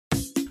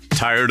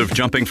Tired of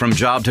jumping from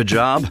job to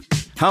job?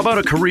 How about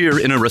a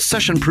career in a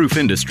recession-proof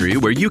industry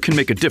where you can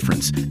make a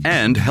difference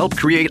and help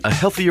create a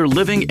healthier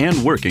living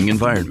and working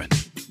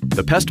environment?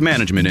 The pest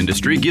management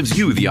industry gives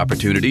you the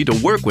opportunity to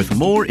work with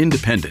more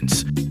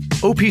independence.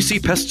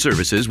 OPC Pest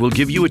Services will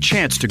give you a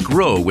chance to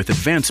grow with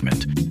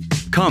advancement.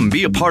 Come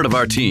be a part of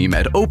our team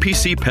at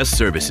OPC Pest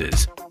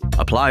Services.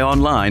 Apply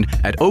online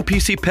at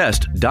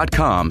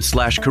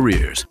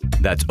opcpest.com/careers.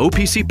 That's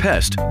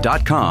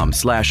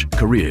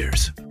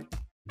opcpest.com/careers.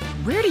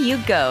 Where do you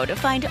go to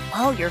find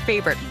all your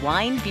favorite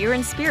wine, beer,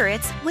 and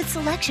spirits with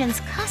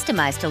selections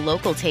customized to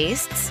local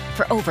tastes?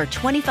 For over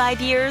 25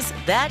 years,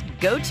 that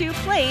go-to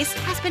place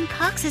has been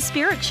Cox's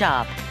Spirit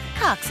Shop.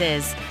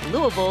 Cox's,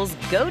 Louisville's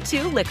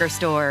go-to liquor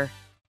store.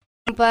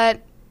 But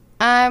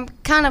I'm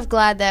kind of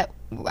glad that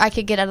I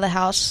could get out of the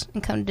house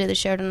and come to do the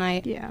show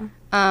tonight. Yeah.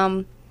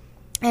 And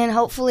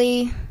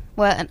hopefully,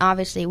 well, and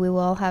obviously we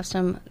will have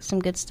some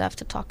good stuff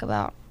to talk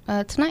about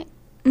tonight.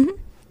 Mm-hmm.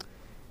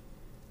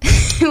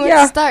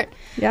 Let's start.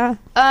 Yeah.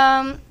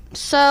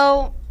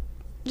 So,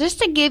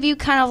 just to give you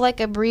kind of like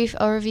a brief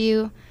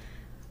overview,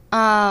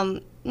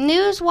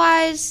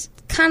 news-wise,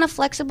 kind of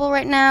flexible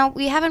right now.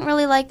 We haven't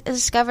really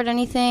discovered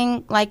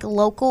anything like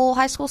local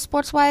high school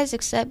sports-wise, we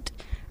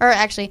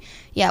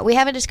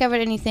haven't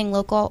discovered anything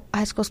local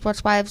high school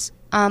sports-wise.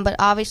 But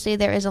obviously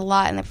there is a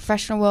lot in the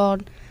professional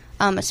world,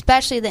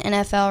 especially the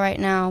NFL right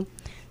now.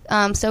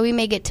 So we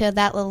may get to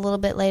that a little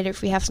bit later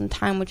if we have some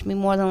time, which we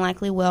more than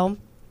likely will.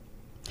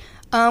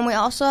 We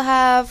also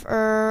have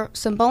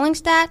some bowling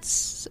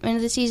stats, end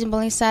of the season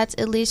bowling stats,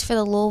 at least for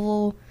the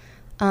Louisville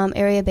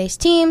area-based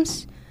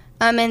teams.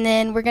 And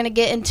then we're going to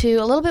get into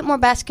a little bit more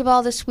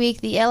basketball this week.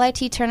 The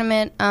LIT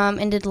tournament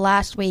ended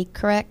last week,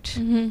 correct?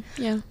 Mm-hmm.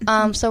 Yeah.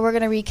 So we're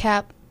going to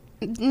recap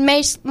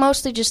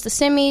mostly just the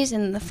semis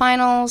and the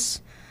finals.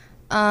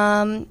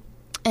 And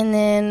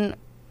then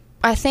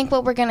I think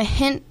what we're going to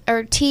hint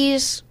or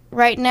tease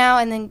right now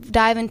and then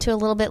dive into a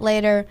little bit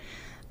later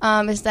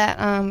is that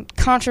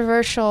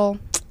controversial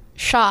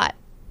shot.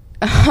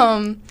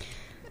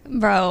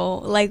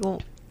 Bro,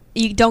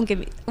 you don't give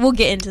me. We'll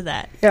get into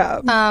that.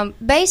 Yeah.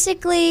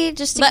 Basically,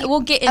 just to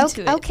we'll get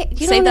into it. Okay.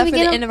 You Save don't that for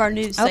even the end of our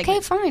news segment. Okay,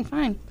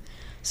 fine.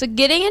 So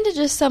getting into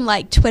just some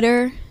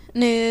Twitter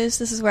news.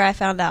 This is where I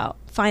find out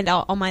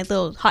all my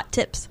little hot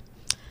tips.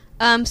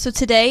 So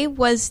today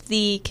was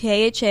the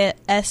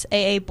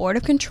KHSAA Board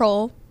of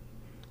Control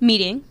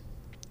meeting.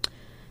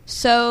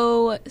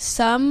 So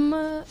something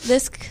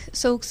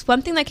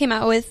that came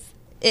out of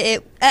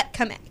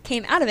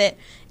it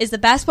is the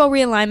basketball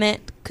realignment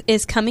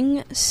is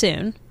coming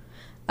soon,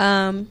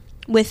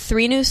 with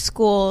 3 new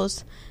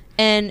schools,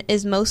 and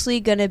is mostly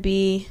going to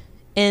be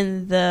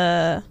in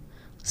the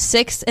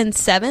 6th and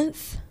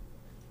 7th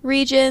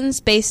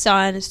regions based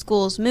on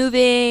schools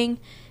moving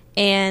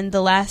and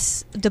the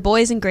last Du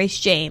Bois and Grace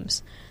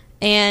James,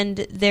 and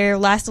their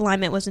last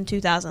alignment was in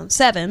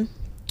 2007.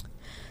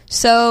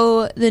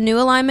 So the new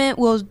alignment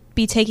will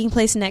be taking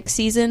place next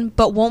season,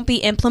 but won't be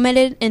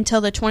implemented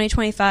until the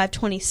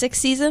 2025-26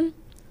 season.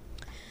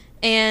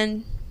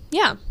 And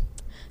yeah,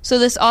 so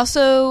this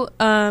also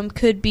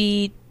could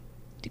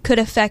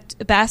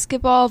affect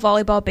basketball,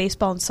 volleyball,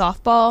 baseball, and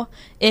softball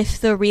if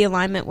the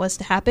realignment was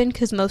to happen,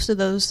 because most of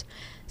those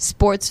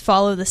sports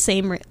follow the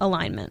same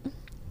alignment.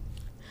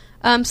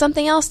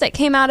 Something else that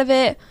came out of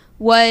it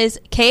was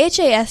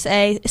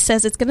KHASA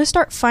says it's going to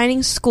start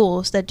fining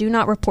schools that do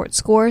not report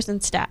scores and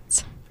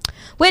stats,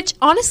 which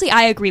honestly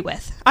I agree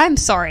with. I'm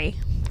sorry.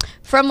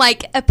 From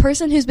a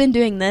person who's been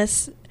doing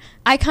this,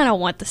 I kind of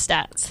want the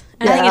stats.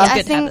 And I think it's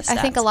good to have the stats.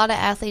 I think a lot of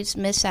athletes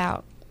miss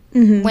out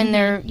Mm-hmm. when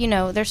their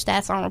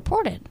stats aren't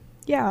reported.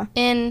 Yeah.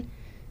 And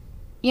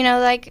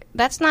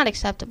that's not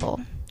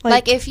acceptable.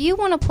 If you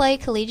want to play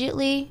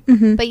collegiately,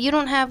 mm-hmm. but you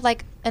don't have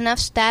enough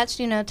stats,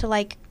 to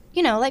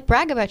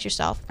brag about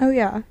yourself. Oh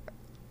yeah.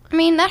 I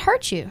mean, that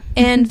hurts you.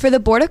 And for the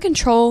Board of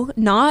Control,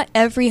 not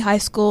every high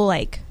school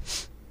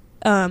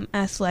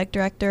athletic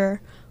director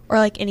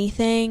or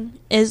anything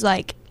is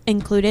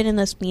included in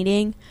this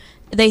meeting.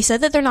 They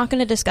said that they're not going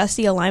to discuss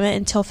the alignment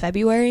until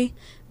February,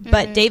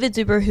 but David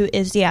Zuber, who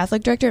is the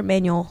athletic director at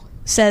Manual,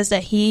 says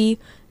that he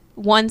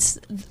wants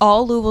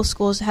all Louisville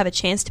schools to have a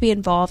chance to be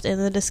involved in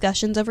the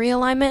discussions of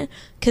realignment,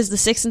 because the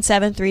 6th and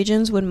 7th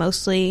regions would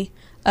mostly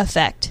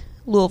affect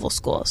Louisville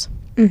schools.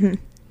 Mm-hmm.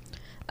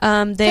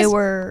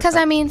 Because,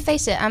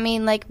 face it.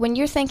 When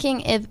you're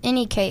thinking of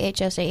any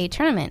KHSAA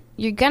tournament,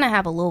 you're going to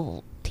have a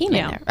Louisville team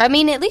in there. At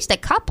least a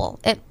couple.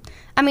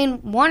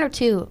 One or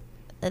two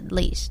at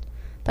least.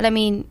 But,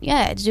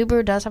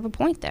 Zuber does have a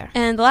point there.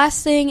 And the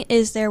last thing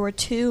is there were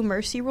 2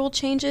 mercy rule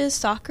changes.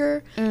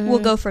 Soccer will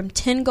go from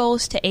 10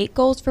 goals to 8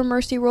 goals for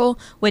mercy rule,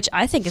 which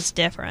I think is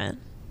different.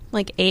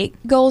 8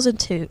 goals and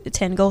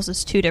 10 goals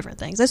is 2 different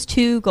things. That's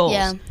 2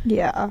 goals.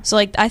 Yeah. So,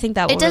 I think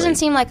that it doesn't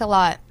seem like a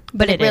lot.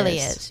 But it really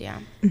is, yeah.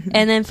 Mm-hmm.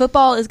 And then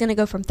football is going to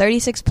go from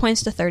 36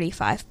 points to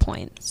 35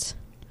 points,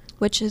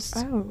 which is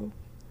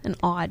an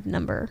odd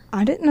number.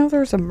 I didn't know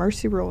there was a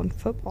mercy rule in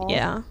football.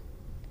 Yeah.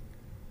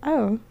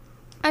 Oh.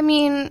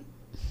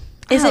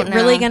 Is it don't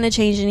really know. going to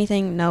change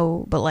anything?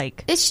 No, but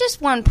like... It's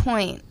just 1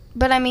 point.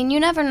 But, I mean, you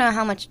never know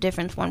how much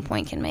difference 1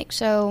 point can make.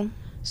 So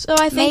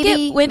I think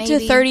it went to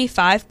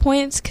 35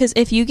 points, because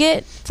if you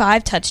get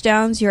 5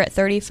 touchdowns, you're at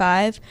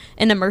 35.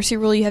 In the mercy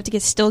rule, you have to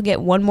still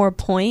get 1 more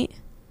point.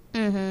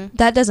 Mm-hmm.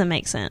 That doesn't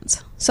make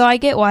sense. So I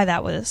get why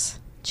that was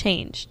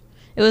changed.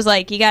 It was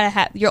like, you got to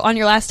have... You're on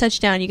your last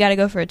touchdown, you got to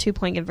go for a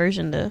 2-point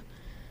conversion to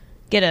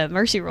get a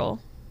mercy roll.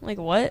 Like,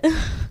 what?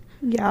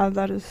 Yeah,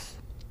 that is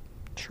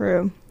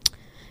true.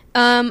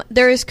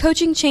 There is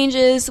coaching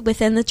changes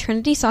within the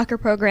Trinity soccer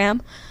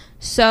program.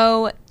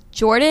 So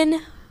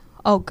Jordan,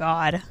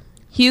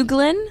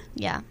 Huglin,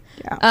 Yeah.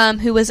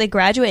 who was a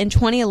graduate in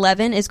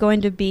 2011, is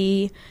going to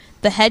be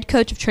the head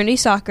coach of Trinity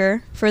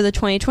soccer for the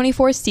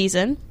 2024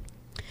 season.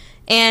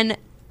 And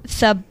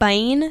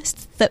Thabane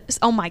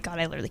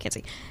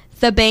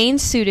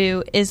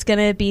Sudu is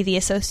going to be the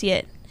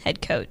associate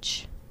head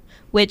coach,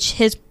 which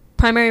his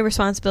primary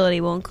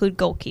responsibility will include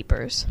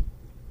goalkeepers.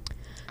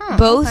 Oh,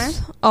 Both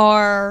okay.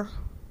 are,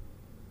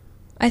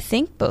 I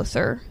think both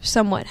are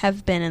somewhat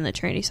have been in the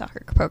Trinity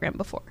soccer program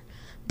before.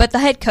 But the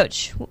head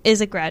coach is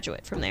a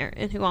graduate from there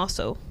and who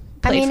also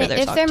played for their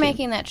if soccer they're team.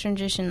 making that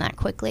transition that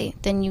quickly,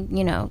 then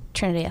you know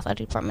Trinity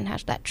Athletic Department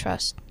has that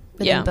trust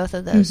within both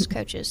of those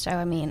coaches. So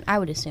I mean, I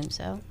would assume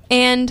so.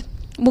 And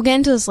we'll get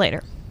into this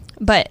later.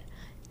 But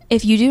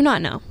if you do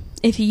not know,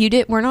 if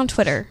you weren't on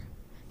Twitter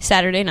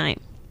Friday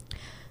night.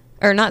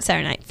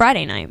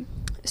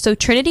 So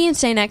Trinity and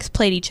St. X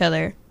played each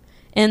other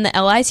in the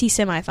LIC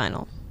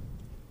semifinal.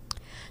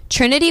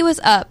 Trinity was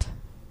up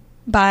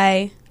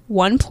by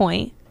 1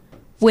 point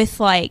with,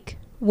 like,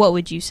 what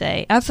would you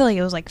say? I feel like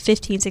it was like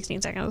 15,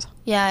 16 seconds.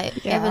 Yeah, it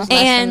was less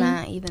And than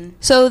that even.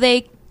 So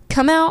they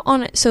come out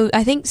on it. So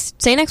I think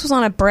St. X was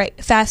on a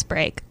fast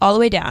break all the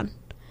way down.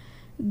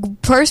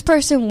 First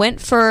person went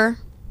for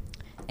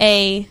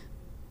a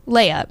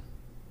layup,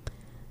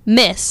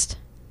 missed.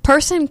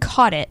 Person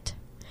caught it,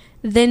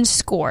 then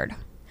scored.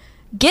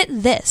 Get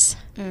this.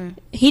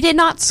 He did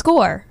not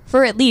score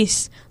for at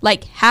least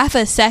like half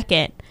a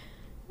second.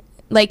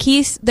 Like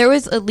there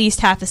was at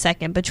least half a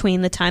second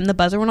between the time the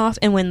buzzer went off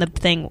and when the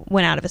thing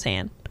went out of his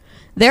hand.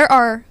 There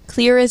are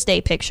clear as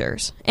day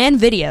pictures and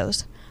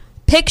videos.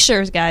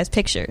 Pictures, guys,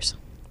 pictures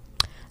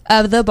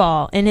of the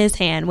ball in his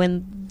hand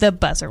when the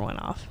buzzer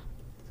went off.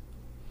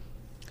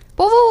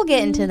 Well, we'll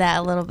get into that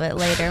a little bit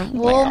later.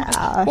 We'll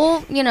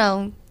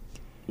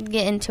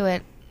get into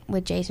it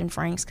with Jason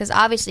Franks because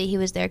obviously he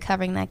was there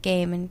covering that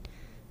game and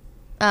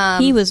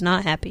he was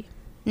not happy.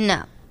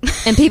 No.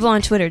 And people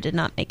on Twitter did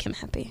not make him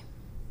happy.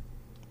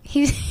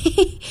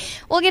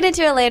 We'll get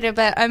into it later,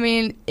 but I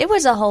mean, it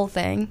was a whole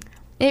thing.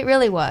 It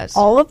really was.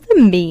 All of the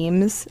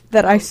memes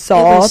that I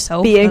saw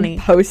so being funny.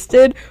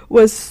 posted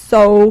was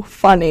so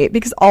funny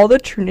because all the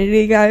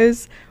Trinity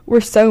guys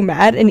were so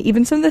mad, and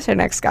even some of the St.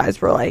 X guys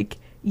were like,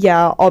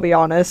 yeah, I'll be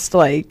honest,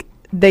 like,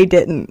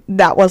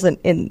 that wasn't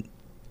in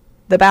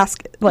the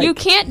basket. Like, You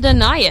can't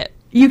deny it.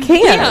 you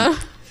can. Yeah.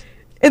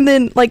 And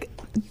then, like,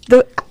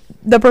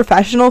 the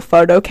professional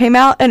photo came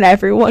out, and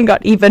everyone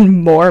got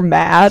even more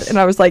mad, and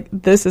I was like,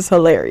 this is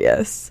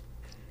hilarious.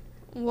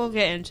 We'll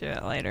get into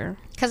it later.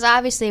 Because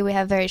obviously we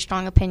have very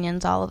strong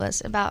opinions, all of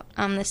us, about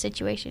this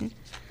situation.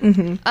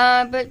 Mm-hmm.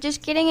 But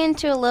just getting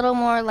into a little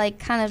more, like,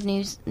 kind of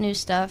news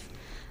stuff.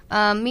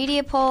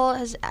 Media poll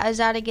is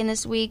out again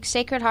this week.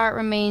 Sacred Heart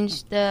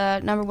remains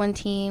the number 1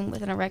 team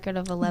with a record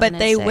of 11 But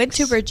they and 6. went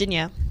to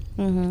Virginia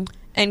Mm-hmm.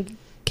 and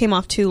came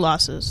off 2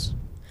 losses.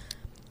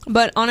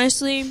 But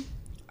honestly,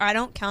 I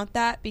don't count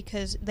that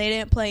because they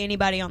didn't play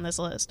anybody on this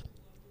list.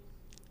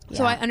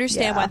 So I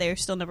understand why they're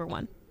still number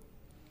 1.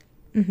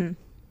 Mm-hmm.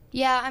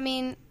 Yeah, I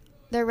mean,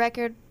 their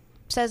record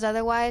says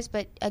otherwise,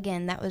 but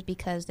again, that was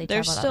because they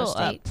They're traveled out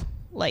still of state. up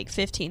like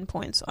 15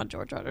 points on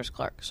George Rogers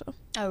Clark. So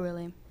Oh,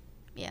 really?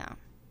 Yeah.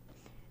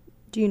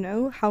 Do you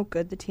know how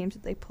good the teams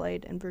that they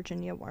played in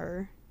Virginia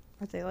were?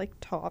 Are they, like,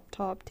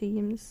 top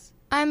teams?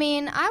 I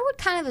mean, I would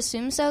kind of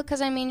assume so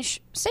because, I mean,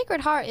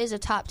 Sacred Heart is a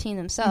top team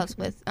themselves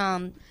with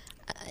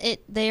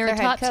they are their a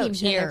top head team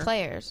coach and here. their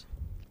players.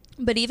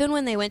 But even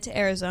when they went to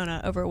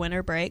Arizona over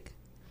winter break,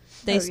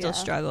 they still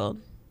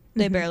struggled.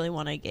 They barely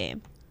won a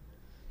game.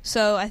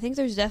 So I think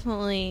there's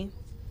definitely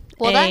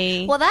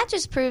that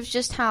just proves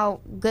just how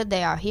good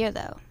they are here,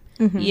 though.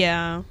 Mm-hmm.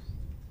 Yeah.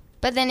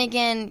 But then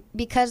again,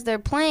 because they're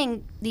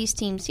playing these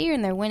teams here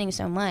and they're winning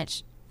so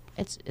much,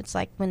 it's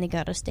like when they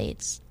go to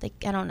states.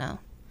 I don't know.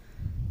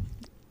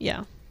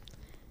 Yeah.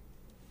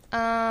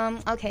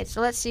 Okay,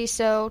 so let's see.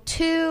 So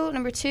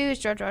number 2 is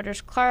George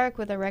Rogers Clark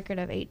with a record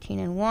of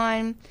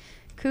 18-1.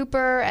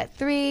 Cooper at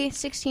 3,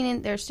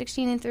 16-3.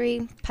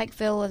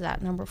 Pikeville is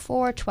at number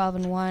 4,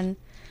 12-1.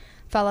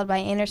 Followed by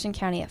Anderson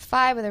County at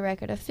 5 with a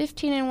record of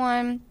 15-1.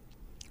 And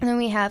then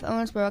we have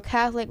Owensboro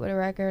Catholic with a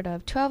record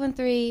of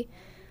 12-3.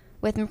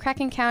 With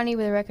McCracken County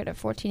with a record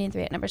of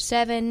 14-3 at number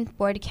 7.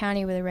 Boyd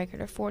County with a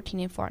record of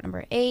 14-4 at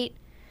number 8.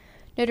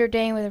 Notre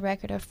Dame with a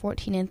record of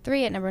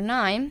 14-3 at number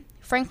 9.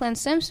 Franklin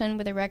Simpson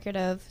with a record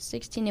of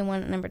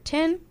 16-1 at number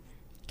 10.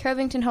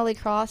 Covington Holy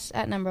Cross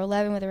at number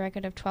 11 with a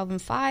record of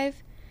 12-5.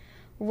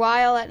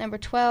 Ryle at number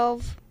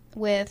 12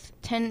 with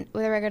a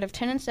record of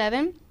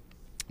 10-7.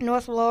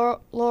 North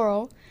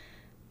Laurel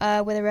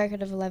with a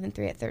record of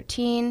 11-3 at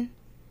 13.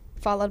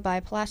 Followed by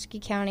Pulaski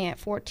County at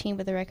 14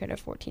 with a record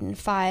of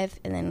 14-5.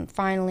 And then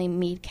finally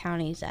Meade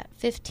County's at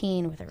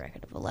 15 with a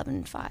record of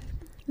 11-5.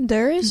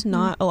 There is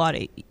not a lot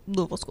of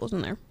Louisville schools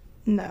in there.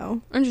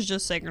 No. Orange is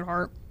just Sacred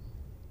Heart.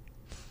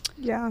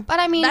 Yeah. But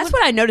I mean, That's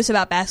what I notice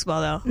about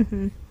basketball, though.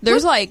 Mm-hmm.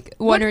 There's like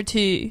one or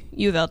two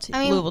U of L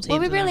Louisville teams. would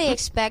we in there. really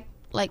expect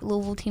like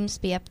Louisville teams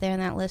to be up there in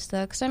that list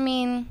though? Because I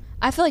mean,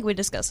 I feel like we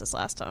discussed this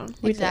last time.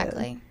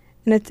 exactly.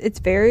 And it's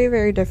very,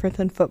 very different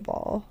than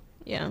football.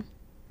 Yeah.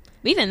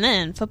 But even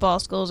then, football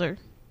schools are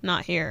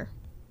not here.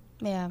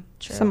 Yeah,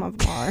 true. Some of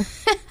them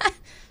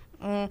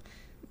are.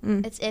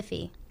 It's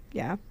iffy.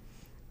 Yeah.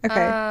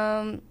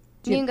 Okay.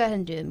 You can go ahead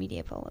and do a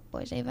media poll,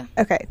 boys, Ava.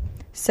 Okay.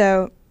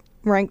 So,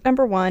 ranked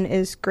number 1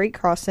 is Great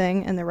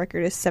Crossing, and the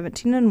record is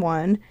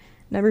 17-1.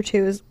 Number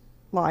 2 is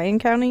Lyon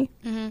County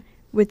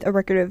with a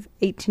record of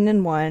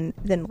 18-1.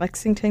 Then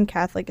Lexington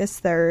Catholic is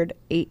third,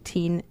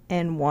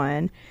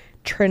 18-1.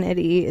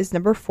 Trinity is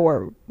number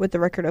 4 with a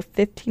record of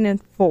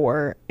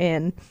 15-4,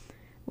 and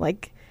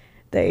like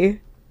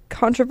they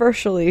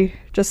controversially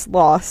just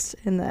lost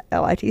in the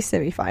LIT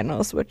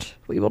semifinals, which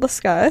we will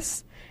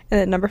discuss. And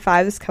then number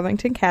 5 is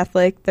Covington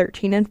Catholic,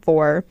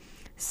 13-4.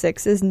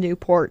 6 is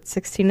Newport,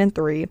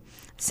 16-3.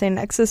 St.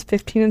 X is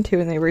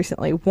 15-2, and they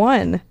recently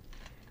won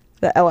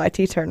the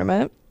LIT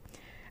tournament,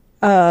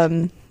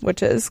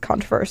 which is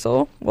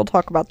controversial. We'll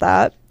talk about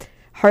that.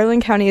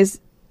 Harlan County is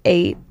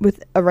 8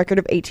 with a record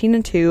of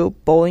 18-2.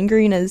 Bowling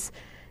Green is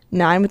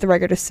 9 with a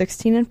record of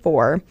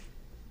 16-4.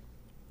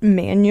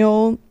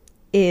 Manual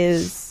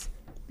is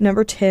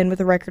number 10 with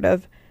a record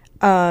of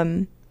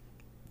 14-2,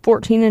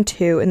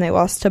 and they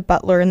lost to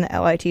Butler in the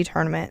LIT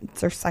tournament.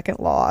 It's their second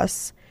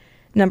loss.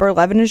 Number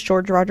 11 is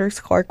George Rogers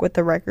Clark with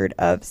a record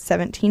of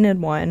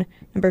 17-1.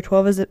 Number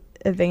 12 is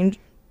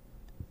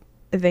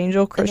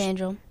Evangel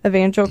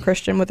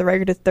Christian with a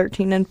record of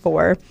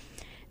 13-4.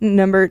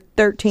 Number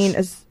 13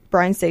 is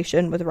Bryan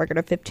Station with a record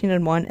of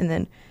 15-1, and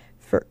then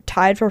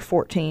tied for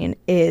 14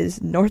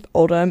 is North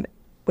Oldham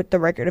with the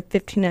record of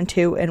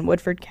 15-2, and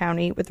Woodford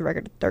County with a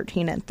record of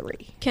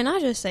 13-3. Can I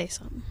just say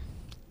something?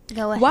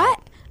 Go ahead.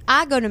 What?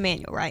 I go to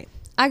Manual, right?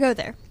 I go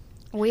there.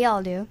 We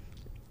all do.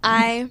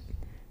 I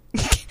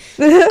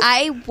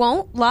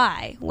won't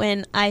lie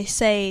when I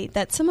say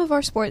that some of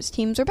our sports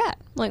teams are bad.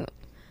 Like,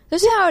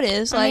 this is how it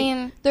is. Like, I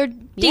mean, they're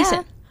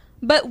decent. yeah.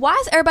 But why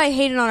is everybody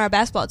hating on our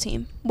basketball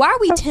team? Why are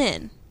we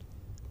 10?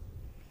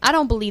 I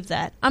don't believe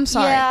that. I'm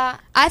sorry. Yeah.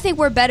 I think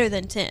we're better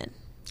than 10.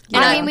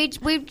 And I mean,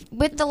 we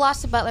with the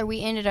loss to Butler,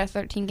 we ended our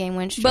 13-game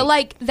win streak. But,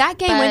 like, that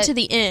game went But- to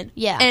the end.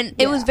 Yeah. And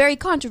it was very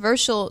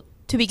controversial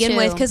to begin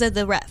with Too. because of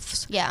the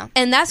refs. Yeah.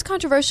 And that's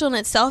controversial in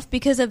itself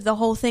because of the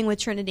whole thing with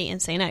Trinity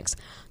and St. X.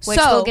 Which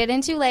so, we'll get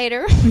into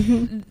later.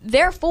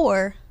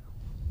 therefore,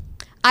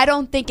 I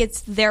don't think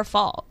it's their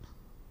fault.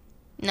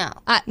 No.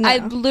 I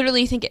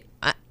literally think it.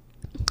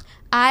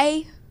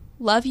 I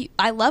love you.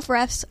 I love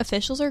refs.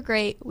 Officials are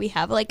great. We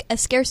have like a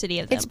scarcity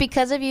of them. It's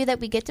because of you that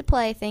we get to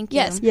play. Thank you.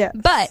 yes, Yes.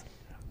 but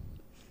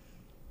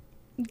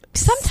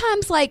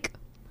sometimes, like,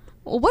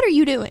 well, what are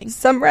you doing?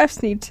 Some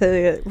refs need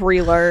to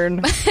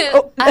relearn.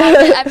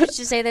 I have to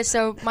just say this.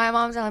 So my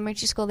mom's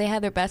elementary school, they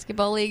had their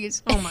basketball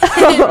leagues. Oh my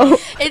god,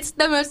 it's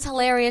the most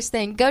hilarious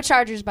thing. Go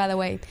Chargers, by the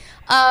way.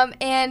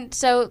 And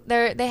so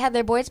they had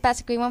their boys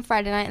basketball game on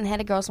Friday night, and they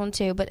had a girls one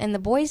too. But in the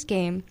boys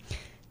game,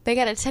 they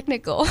got a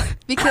technical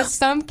because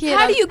some kid.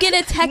 How do you get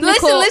a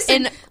technical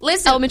in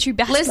elementary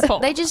basketball?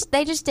 Listen,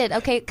 they just did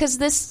okay because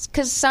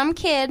some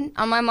kid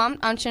on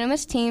on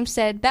Chinoma's team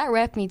said that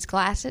ref needs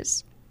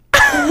glasses.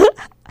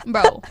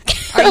 Bro,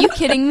 are you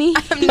kidding me?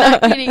 I'm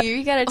not kidding you.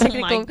 You got a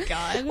technical. Oh my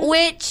god.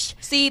 Which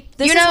See,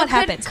 this is what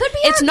happens. Could be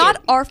it's argued.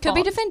 not our fault. Could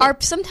be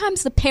defended.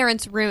 Sometimes the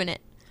parents ruin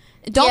it.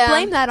 Don't Yeah.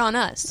 blame that on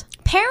us.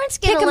 Parents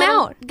Kick 'em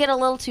out. get a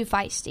little too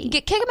feisty.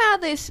 Kick them out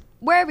of this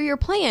wherever you're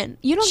playing.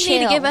 You don't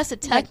need to give us a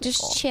technical. Like,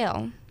 just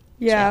chill.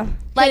 Yeah.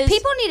 Like 'Cause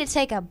people need to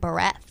take a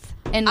breath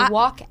and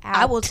walk out.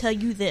 I will tell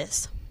you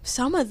this: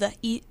 some of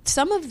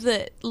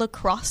the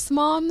lacrosse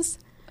moms,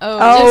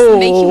 Oh. just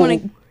make you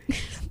want to.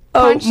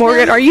 Oh, punch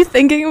Morgan, them. are you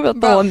thinking about the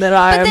Bro, one that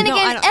But I'm... then No,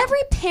 I again, don't.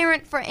 every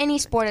parent for any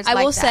sport is I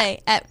like will that.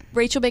 say at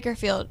Rachel Baker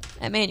Field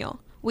at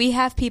Manual, we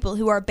have people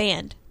who are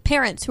banned,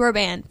 parents who are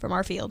banned from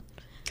our field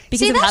because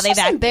See, of that's how they've just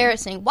acted.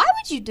 Embarrassing. Why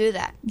would you do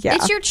that? Yeah.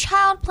 It's your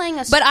child playing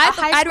a But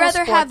high I'd school rather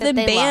sport have that them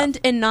they banned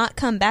love. and not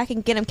come back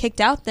and get them kicked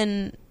out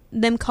than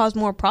them cause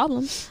more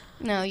problems.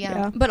 No, yeah.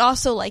 Yeah. But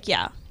also, like,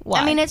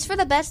 why? I mean, it's for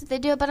the best that they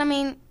do it, but I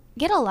mean,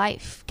 get a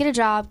life, get a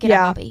job, get a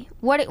Yeah. hobby.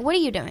 What are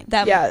you doing?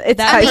 that Yeah, it's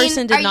that I mean,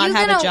 person did not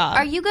have a job.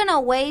 Are you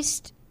gonna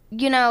waste,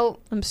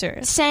 I'm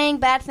serious. saying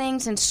bad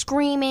things and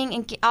screaming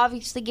and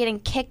obviously getting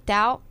kicked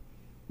out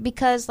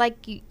because, like,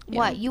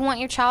 what? You want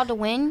your child to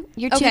win?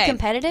 You're too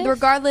competitive?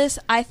 Regardless,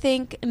 I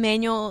think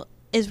Manual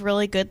is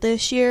really good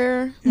this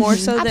year, more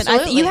so than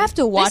Absolutely. you have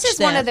to watch. This is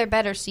them. one of their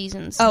better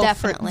seasons, Oh,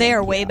 definitely. they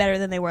are way better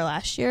than they were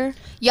last year.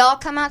 Y'all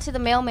come out to the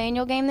male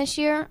manual game this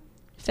year?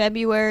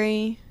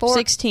 February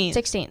 16th.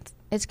 16th.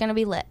 It's going to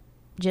be lit.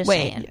 Just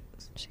Wait. saying.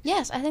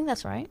 Yes, I think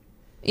that's right.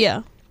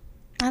 Yeah.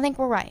 I think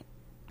we're right.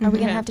 Are we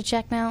going to have to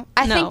check now?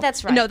 I think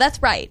that's right. No,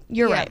 that's right.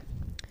 You're Yeah. right.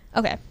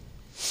 Okay.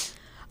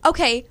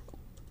 Okay.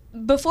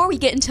 Before we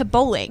get into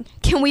bowling,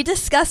 can we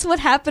discuss what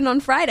happened on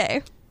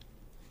Friday?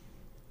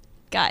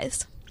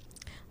 Guys,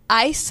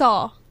 I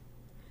saw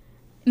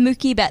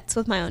Mookie Betts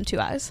with my own 2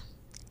 eyes.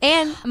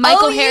 And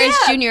Michael Harris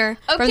Jr.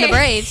 from the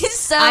Braves.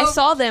 So- I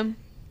saw them.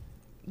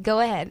 Go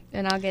ahead,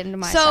 and I'll get into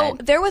my So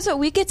side.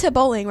 we get to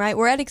bowling, right?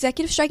 We're at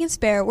Executive Strike and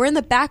Spare. We're in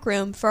the back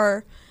room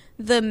for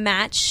the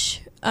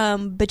match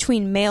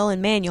between Male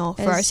and Manual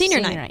for our senior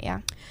night.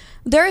 Yeah.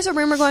 There is a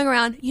rumor going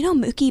around,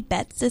 Mookie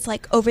Betts is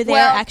like over there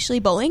Well-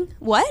 actually bowling.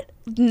 What?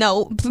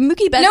 No,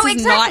 Mookie Betts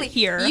is not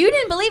here. You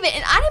didn't believe it,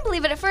 and I didn't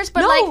believe it at first.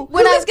 But No,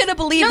 like, who is gonna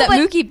believe that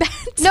Mookie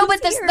Betts No, was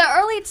but here? the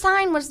early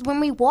sign was when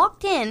we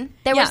walked in.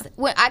 There Yeah.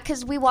 was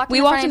because we walked. We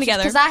in walked in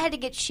together. because I had to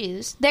get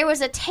shoes. There was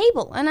a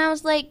table, and I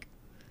was like,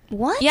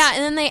 "What?" Yeah,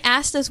 and then they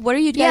asked us, "What are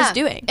you guys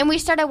doing?" And we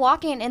started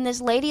walking, and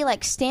this lady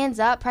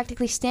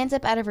practically stands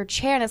up out of her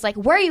chair, and is like,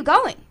 "Where are you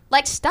going?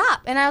 Like,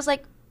 stop!" And I was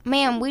like,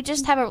 "Ma'am, we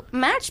just have a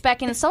match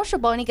back in the social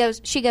bowl." And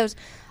she goes,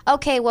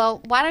 "Okay,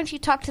 well, why don't you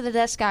talk to the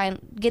desk guy and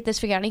get this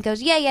figured out?" And he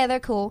goes, "Yeah, they're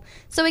cool."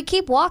 So we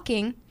keep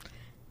walking,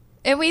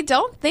 And we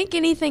don't think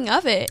anything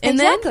of it. And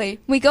Exactly.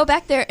 then we go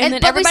back there, and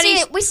then but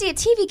everybody. we see a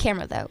TV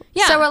camera though.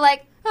 Yeah. So we're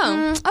like,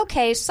 Oh.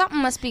 okay, something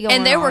must be going on.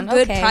 And there were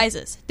good Okay.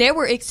 prizes. There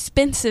were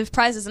expensive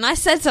prizes. And I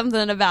said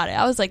something about it.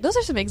 I was like, those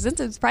are some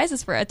expensive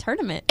prizes for a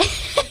tournament.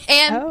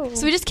 And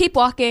so we just keep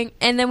walking.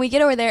 And then we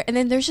get over there. And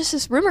then there's just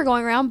this rumor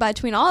going around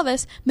between all of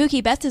us.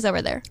 Mookie Betts is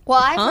over there. Well,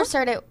 I first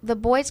heard it. The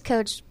boys'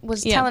 coach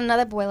was telling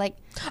another boy, like,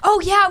 Oh,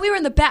 yeah. We were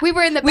in the back. we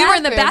were in the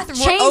bathroom.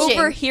 We're changing.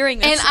 overhearing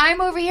this. And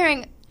I'm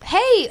overhearing,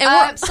 hey,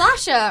 And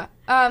Sasha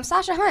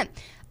Hunt.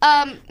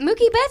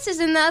 Mookie Betts is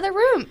in the other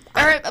room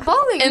or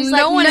bowling, And he's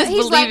no like, one is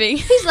he's believing.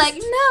 Like, he's like,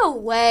 no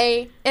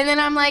way. And then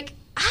I'm like,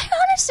 I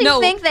honestly No.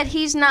 think that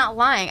he's not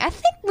lying. I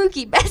think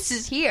Mookie Betts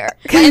is here.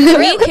 And then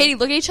me and Katie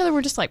look at each other.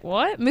 We're just like,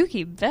 what?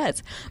 Mookie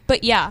Betts.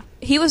 But yeah,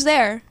 he was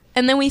there.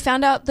 And then we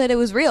found out that it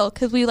was real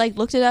because we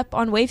looked it up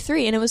on Wave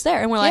 3 and it was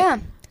there. And we're like, Yeah.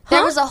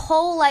 There was a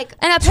whole and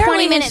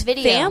apparently 20-minute his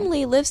video.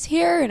 family lives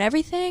here and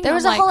everything. There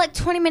was I'm a whole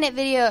 20-minute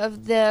video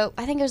of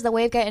I think it was the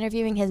Wave guy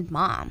interviewing his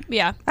mom.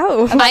 yeah.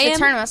 Oh. About I the am-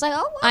 tournament. I was like,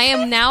 oh, okay. I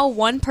am now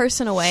one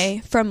person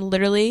away from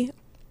literally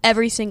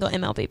every single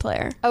MLB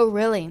player. Oh,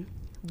 really?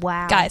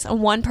 Wow. Guys, I'm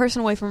one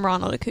person away from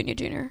Ronald Acuna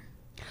Jr.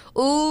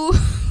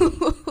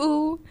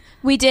 Ooh.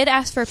 We did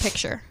ask for a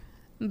picture,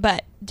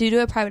 but due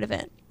to a private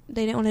event,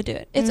 they didn't want to do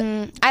it. It's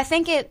I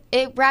think it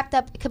wrapped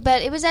up,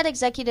 but it was at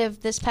Executive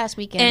this past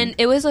weekend. And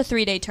it was a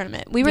 3-day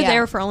tournament. We were Yeah.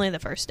 there for only the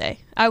first day.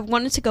 I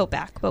wanted to go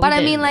back, but But we I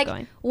didn't mean, end up like,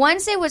 going.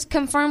 once it was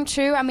confirmed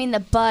true, I mean, the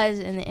buzz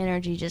and the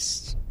energy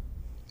just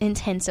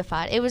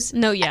intensified. It was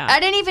No, yeah. I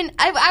didn't even.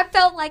 I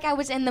felt like I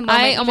was in the moment,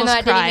 I even almost though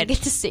I cried. didn't even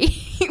get to see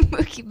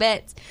Mookie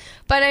Betts.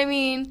 But I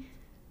mean,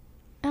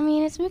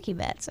 it's Mookie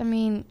Betts. I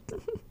mean,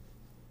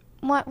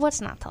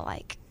 what's not to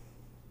like?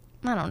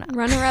 I don't know.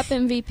 Runner-up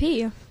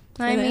MVP.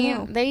 I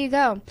mean, there you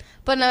go.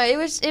 But no, it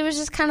was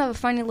just kind of a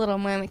funny little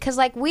moment because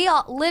we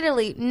all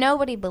literally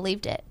nobody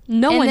believed it.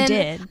 No And one then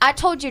did. I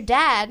told your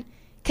dad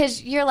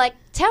because you're like,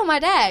 tell my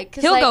dad.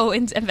 Cause He'll go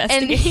and and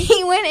investigate.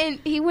 he went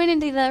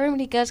into the room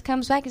and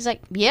comes back. He's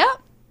like, yeah,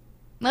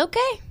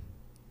 okay.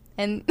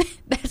 And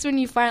that's when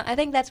you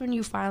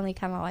finally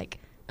kind of like,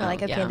 Oh,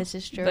 okay, yeah. this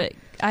is true. But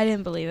I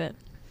didn't believe it.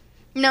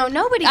 no,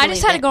 nobody. I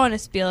just had to believed go on a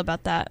spiel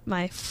about that.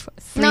 My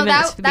 3 No,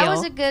 minutes that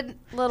was spiel. a good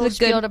little Good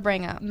spiel to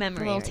bring up. memory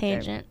little right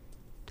there. tangent.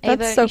 That's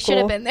Ava, so you should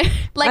have cool. been there.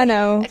 I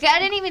know. I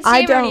didn't even see I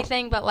him or don't-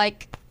 anything,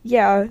 but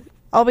Yeah,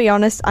 I'll be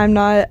honest, I'm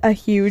not a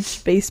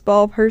huge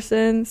baseball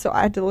person, so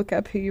I had to look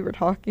up who you were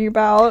talking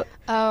about.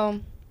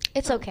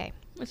 it's okay.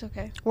 It's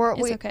okay.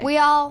 We okay. we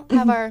all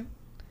have our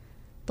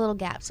little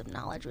gaps of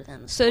knowledge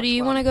within the So do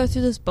you want to to go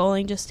through this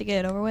bowling just to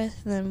get it over with?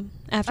 And then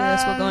after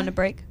this, we'll go into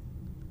break?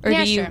 Or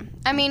Yeah, do you, sure.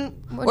 I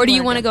mean, Or do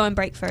you want to go and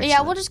break first?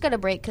 Yeah, we'll just go to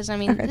break because this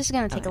is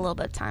going to take a little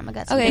bit of time. I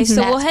got some Okay, big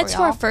so stats we'll head for to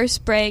our y'all.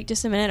 first break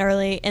just a minute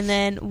early, and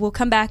then we'll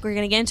come back. We're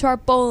going to get into our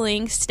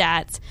bowling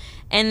stats,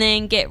 and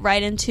then get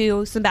right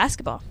into some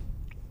basketball.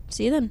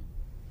 See you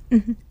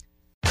then.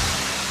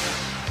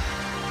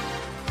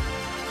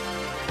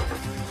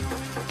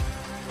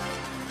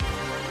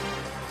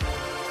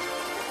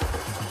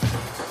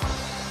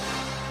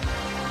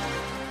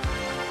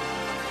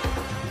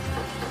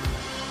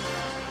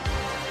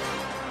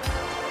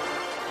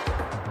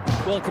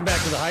 Welcome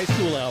back to the High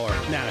School Hour.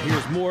 Now,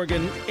 here's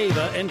Morgan,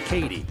 Ava, and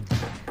Katie.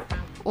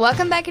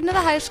 Welcome back into the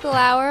high school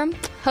hour.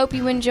 Hope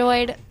you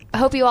enjoyed.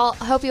 Hope you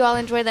all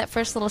enjoyed that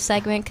first little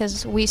segment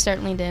because we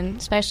certainly did,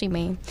 especially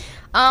me.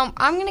 I'm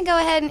gonna go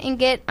ahead and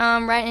get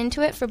right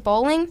into it for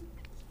bowling.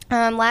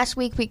 Last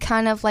week we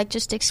kind of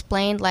just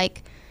explained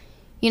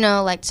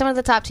some of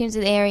the top teams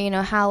in the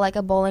area, how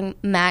a bowling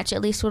match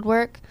at least would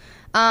work.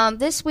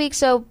 This week,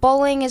 so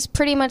bowling is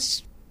pretty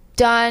much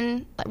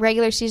done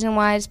regular season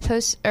wise.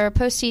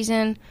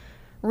 Postseason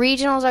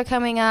regionals are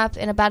coming up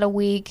in about a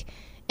week.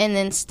 And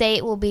then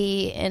state will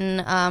be in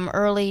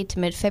early to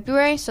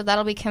mid-February, so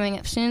that'll be coming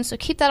up soon. So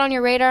keep that on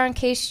your radar in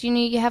case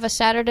you have a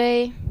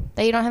Saturday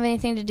that you don't have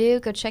anything to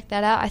do. Go check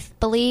that out. I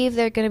believe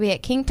they're going to be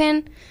at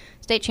Kingpin,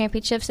 state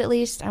championships at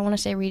least. I want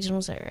to say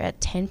regionals are at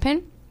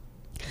Tenpin.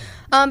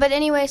 But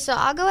anyway, so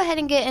I'll go ahead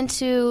and get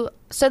into.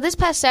 So this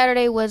past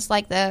Saturday was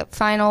like the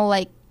final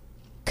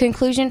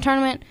conclusion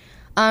tournament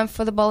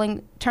for the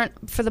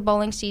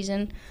bowling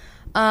season.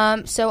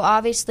 So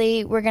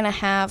obviously we're going to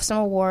have some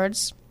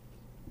awards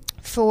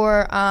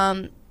for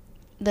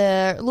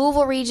the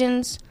Louisville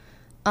regions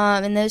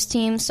and those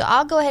teams. So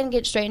I'll go ahead and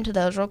get straight into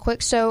those real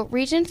quick. So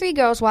Region 3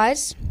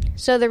 girls-wise,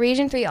 so the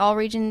Region 3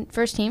 all-region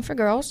first team for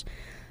girls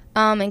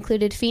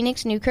included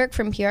Phoenix Newkirk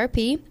from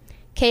PRP,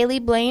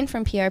 Kaylee Blaine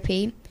from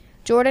PRP,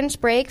 Jordan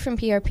Sprague from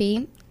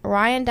PRP,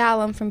 Ryan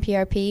Dallum from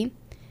PRP,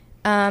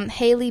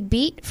 Haley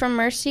Beat from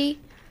Mercy,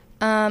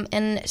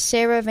 and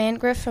Sarah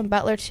Vandegrift from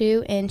Butler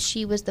 2, and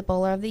she was the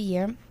bowler of the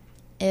year,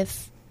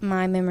 if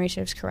my memory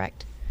serves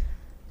correct.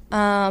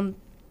 Then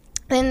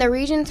the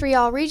Region 3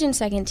 all-region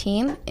second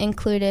team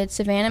included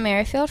Savannah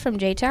Merrifield from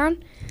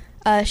J-Town,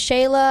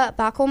 Shayla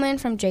Backelman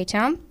from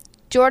J-Town,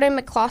 Jordan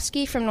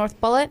McCloskey from North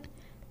Bullitt,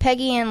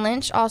 Peggy Ann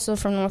Lynch, also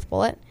from North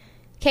Bullitt,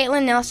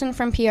 Caitlin Nelson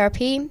from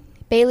PRP,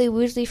 Bailey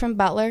Woosley from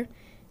Butler,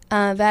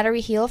 Vattery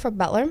Heel from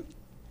Butler.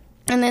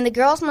 And then the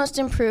girls' most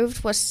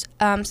improved was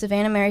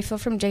Savannah Merrifield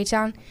from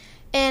J-Town.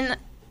 And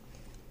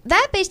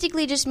that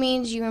basically just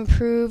means you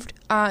improve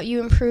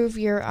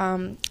your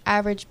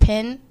average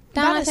pin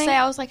down, I think.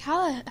 I was like,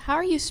 how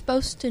are you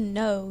supposed to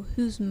know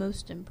who's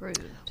most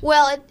improved?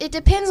 Well, it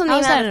depends on the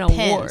amount of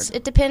pins. Award?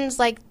 It depends,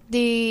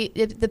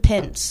 the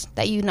pins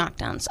that you knock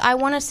down. So I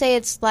want to say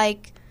it's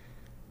like,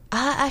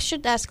 I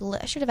should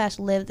have asked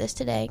Liv this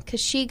today, because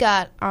she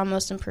got our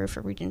most improved for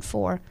Region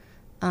 4,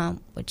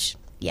 which,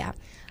 yeah.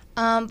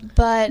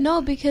 But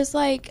no, because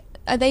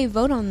they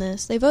vote on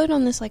this. They voted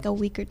on this a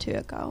week or two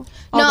ago.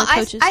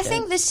 I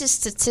think this is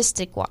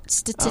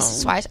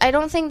statistics-wise. I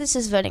don't think this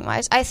is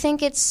voting-wise. I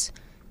think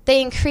they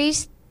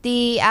increase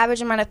the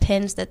average amount of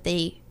pins that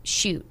they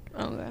shoot.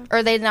 Okay.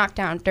 Or they knock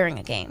down during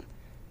a game.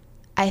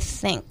 I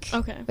think.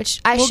 Okay.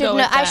 Which I should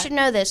know. I should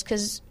know this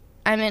because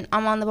I'm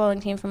on the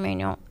bowling team for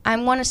Manual. I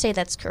want to say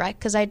that's correct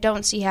because I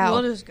don't see how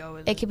we'll just go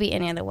with it could be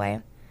any other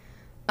way.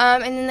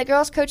 And then the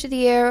girls' coach of the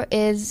year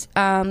is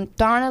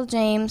Darnell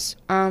James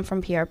from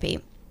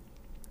PRP.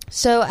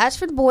 So as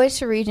for the boys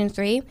for Region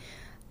 3,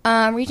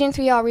 Region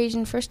 3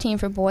 all-region first team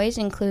for boys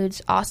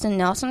includes Austin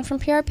Nelson from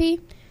PRP,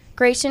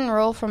 Grayson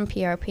Roll from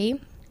PRP,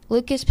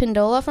 Lucas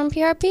Pindola from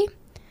PRP,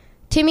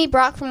 Timmy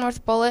Brock from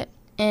North Bullitt,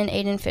 and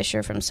Aiden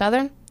Fisher from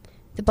Southern.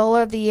 The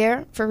bowler of the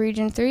year for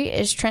Region 3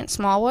 is Trent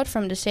Smallwood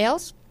from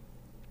DeSales,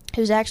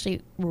 who's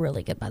actually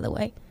really good, by the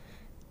way.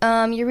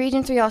 Your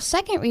Region 3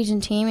 all-second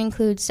region team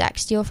includes Zach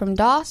Steele from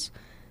Doss,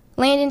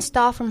 Landon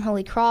Stahl from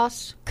Holy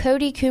Cross,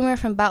 Cody Coomer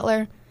from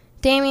Butler,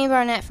 Damian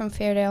Barnett from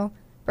Fairdale,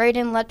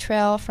 Braden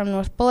Luttrell from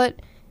North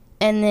Bullitt,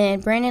 and then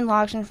Brandon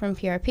Logsdon from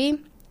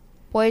PRP.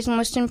 Boys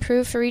most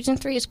improved for Region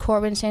 3 is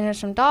Corbin Sanders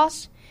from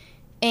Doss.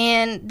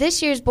 And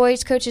this year's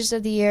Boys Coaches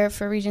of the Year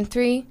for Region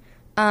 3,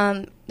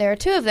 there are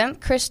two of them,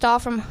 Chris Stahl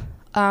from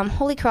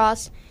Holy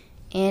Cross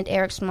and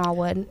Eric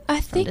Smallwood from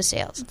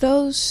DeSales.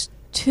 Those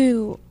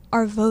two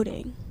are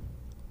voting.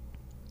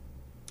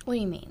 What do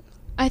you mean?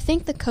 I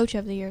think the Coach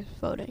of the Year is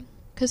voting.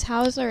 Because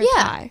how is there a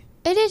tie?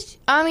 It is.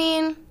 I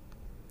mean,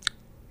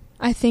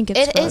 I think it's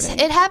voting.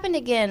 It happened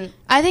again.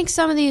 I think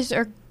some of these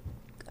are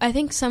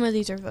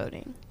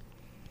voting.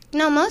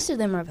 No, most of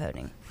them are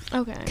voting.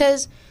 Okay.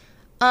 Because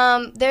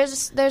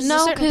there's a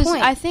certain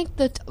point. I think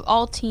that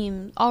all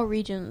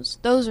regions,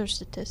 those are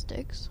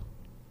statistics.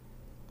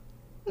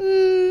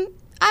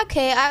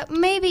 Okay,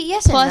 maybe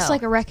yes Plus,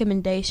 and no. a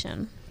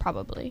recommendation,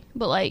 probably.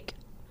 But,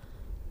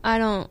 I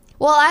don't...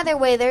 Well, either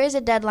way, there is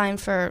a deadline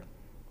for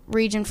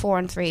Region 4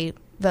 and 3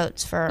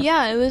 votes for...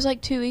 Yeah, it was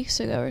 2 weeks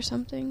ago or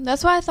something.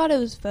 That's why I thought it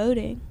was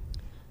voting.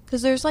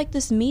 Because there's,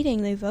 this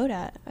meeting they vote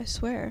at, I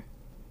swear.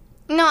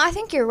 No, I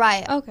think you're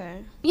right.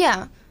 Okay.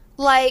 Yeah.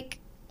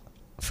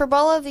 For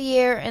Bowl of the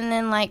Year and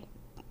then,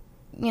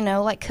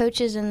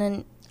 coaches and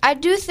then... I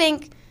do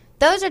think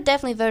those are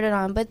definitely voted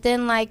on. But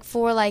then,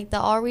 for, the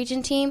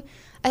all-region team,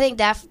 I think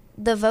that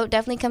the vote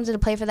definitely comes into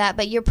play for that.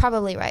 But you're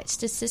probably right.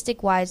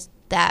 Statistic-wise,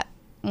 that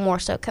more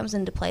so comes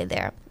into play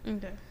there.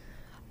 Okay.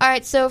 All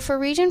right, so for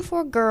Region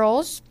 4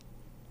 girls,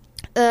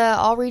 the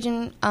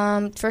all-region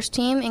first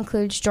team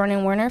includes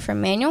Jordan Werner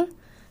from Manual,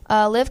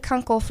 Liv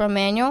Kunkel from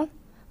Manual,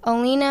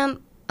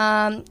 Olena,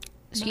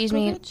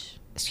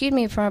 excuse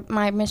me for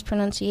my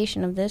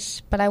mispronunciation of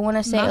this, but I want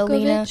to say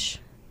Olena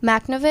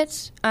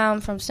Maknovitz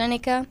from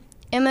Seneca,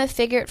 Emma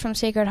Figert from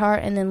Sacred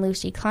Heart, and then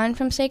Lucy Klein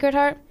from Sacred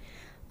Heart.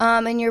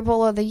 And your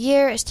Bowl of the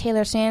Year is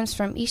Taylor Sands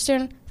from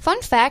Eastern.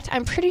 Fun fact,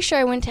 I'm pretty sure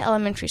I went to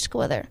elementary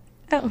school with her.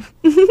 Oh.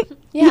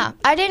 Yeah,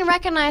 I didn't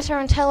recognize her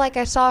until,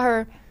 I saw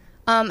her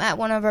at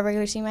one of our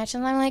regular season matches,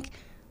 and I'm like,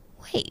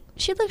 wait,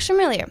 she looks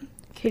familiar.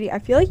 Katie, I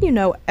feel like you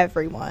know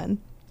everyone.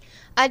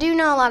 I do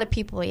know a lot of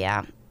people,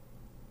 yeah.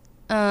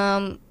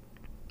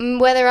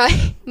 Whether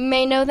I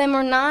may know them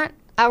or not,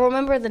 I'll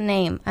remember the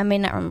name. I may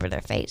not remember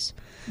their face.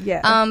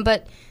 Yeah.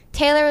 But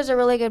Taylor is a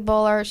really good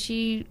bowler.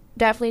 She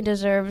definitely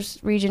deserves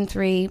Region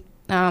 3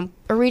 or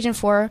Region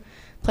 4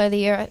 Player of the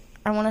Year.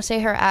 I want to say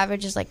her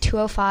average is like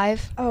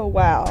 205 Oh,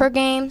 wow. per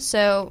game.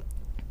 So,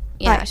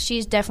 yeah,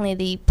 she's definitely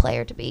the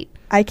player to beat.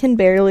 I can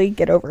barely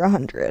get over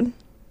 100.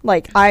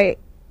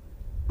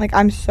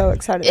 I'm so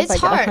excited if It's I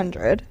hard. get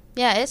 100.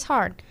 Yeah, it's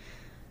hard.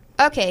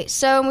 Okay,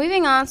 so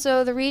moving on.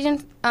 So the Region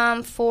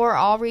 4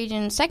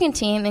 All-Region second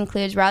team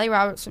includes Riley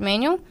Roberts from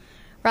Manual,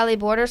 Riley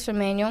Borders from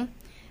Manual,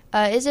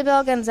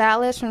 Isabel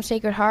Gonzalez from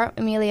Sacred Heart,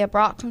 Amelia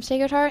Brock from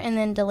Sacred Heart, and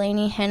then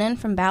Delaney Hennon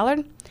from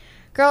Ballard.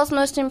 Girls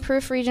Most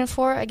Improved for Region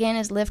 4, again,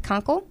 is Liv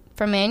Kunkel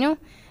from Manual.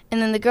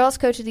 And then the Girls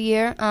Coach of the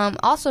Year,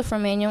 also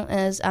from Manual,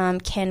 is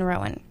Ken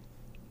Rowan.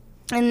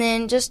 And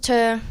then just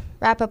to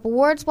wrap up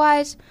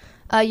awards-wise,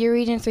 your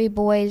Region 3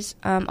 boys,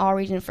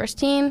 all-region first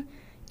team,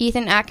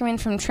 Ethan Ackerman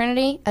from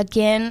Trinity,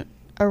 again,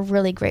 a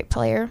really great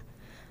player.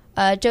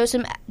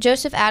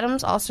 Joseph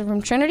Adams, also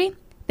from Trinity.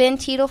 Ben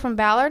Teetle from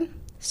Ballard.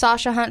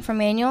 Sasha Hunt from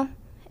Manual.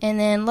 And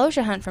then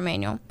Loja Hunt from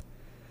Manual.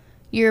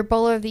 Your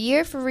Bowler of the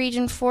Year for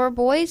Region 4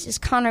 boys is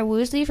Connor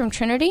Woosley from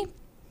Trinity.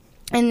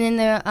 And then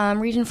the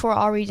Region 4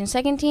 all-region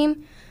second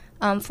team,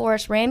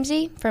 Forrest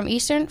Ramsey from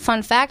Eastern.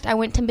 Fun fact, I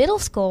went to middle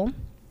school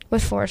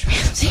with Forrest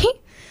Ramsey.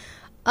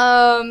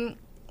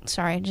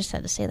 Sorry, I just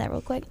had to say that real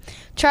quick.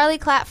 Charlie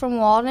Clapp from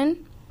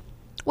Walden.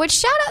 Which,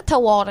 shout out to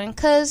Walden,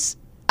 because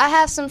I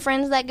have some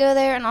friends that go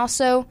there, and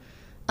also,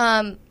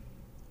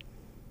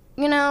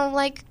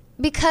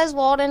 because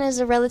Walden is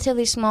a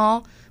relatively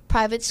small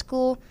private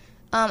school,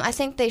 I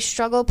think they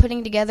struggle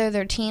putting together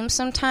their teams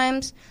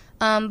sometimes,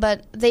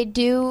 but they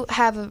do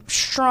have a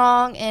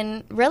strong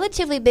and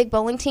relatively big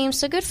bowling team,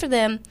 so good for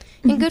them,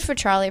 and good for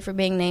Charlie for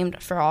being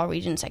named for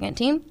all-region second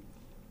team.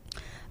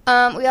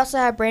 We also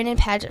have Brandon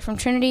Padgett from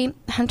Trinity,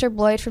 Hunter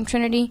Bloyd from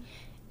Trinity,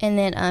 and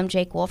then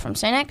Jake Wolf from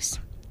St. X.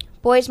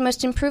 Boys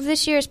Most Improved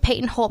this year is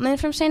Peyton Holtman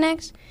from St.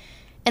 X.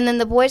 And then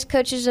the Boys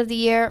Coaches of the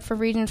Year for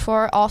Region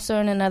 4, also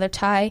in another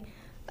tie,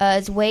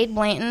 is Wade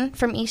Blanton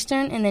from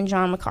Eastern, and then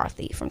John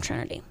McCarthy from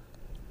Trinity.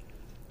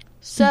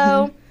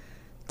 So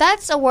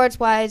that's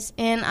awards-wise,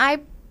 and I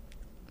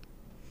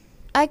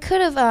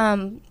could have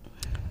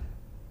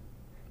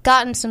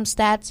gotten some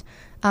stats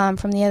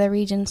from the other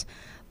regions,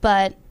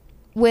 but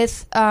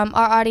with our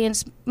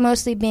audience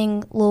mostly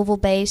being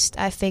Louisville-based,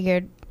 I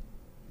figured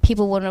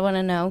people wouldn't want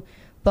to know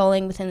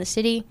bowling within the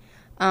city.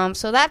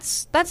 So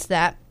that's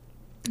that,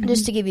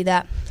 just to give you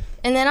that.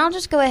 And then I'll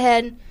just go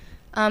ahead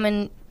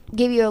and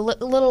give you a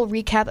little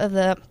recap of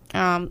the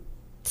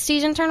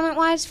season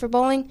tournament-wise for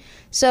bowling.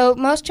 So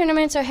most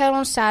tournaments are held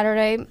on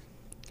Saturday.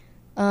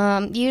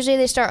 Usually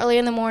they start early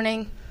in the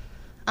morning,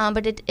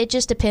 but it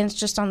just depends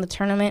just on the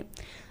tournament.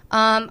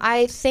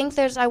 I think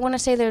I want to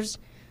say there's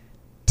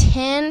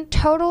 10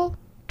 total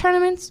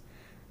tournaments.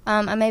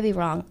 I may be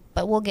wrong,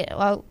 but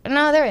no,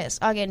 there is.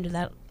 I'll get into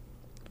that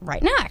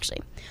right now,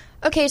 actually.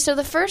 Okay, so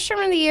the first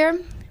tournament of the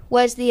year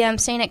was the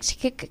St. X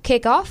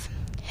Kickoff,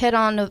 held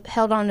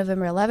on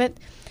November 11th.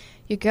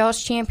 Your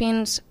girls'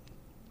 champions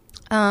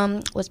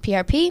was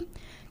PRP.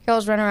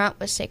 Girls' runner-up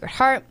was Sacred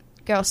Heart.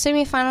 Girls'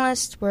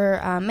 semifinalists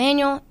were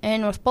Manual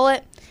and North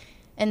Bullitt.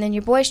 And then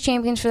your boys'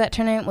 champions for that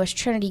tournament was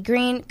Trinity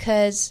Green,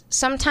 because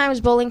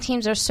sometimes bowling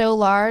teams are so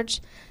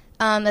large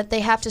that they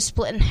have to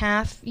split in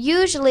half.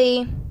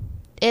 Usually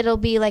it'll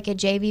be like a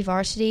JV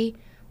varsity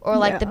or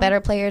like the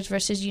better players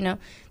versus,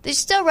 they're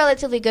still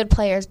relatively good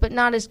players, but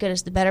not as good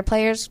as the better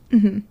players.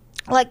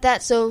 Like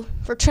that. So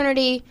for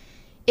Trinity,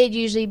 it'd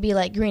usually be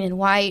like green and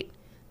white.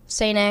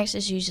 St. X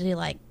is usually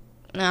like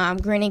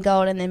green and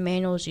gold, and then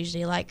Manual is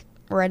usually like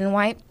red and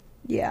white.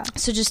 Yeah.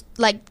 So just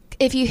like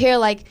if you hear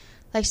like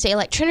say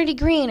like Trinity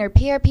Green or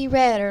PRP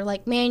red or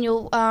like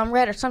Manual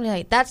red or something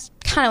like that, that's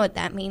kind of what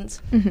that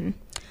means.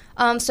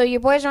 So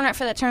your boys runner-up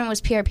for that tournament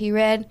was PRP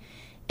red,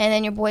 and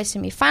then your boys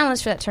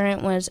semifinalists for that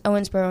tournament was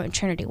Owensboro and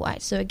Trinity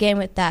white. So again,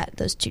 with that,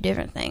 those two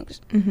different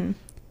things.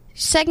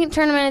 Second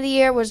tournament of the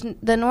year was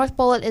the North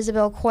Bullitt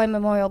Isabel Coy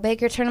Memorial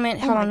Baker Tournament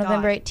held on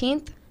November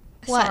 18th.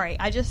 What? Sorry,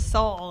 I just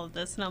saw all of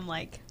this and I'm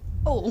like,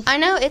 oh. I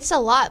know, it's a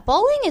lot.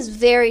 Bowling is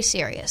very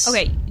serious.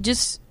 Okay,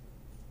 just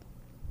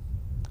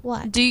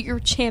what? do your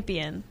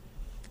champion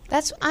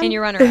And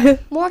your runner-up.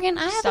 Morgan,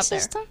 I have Stop a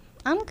system.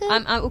 I'm good.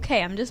 I'm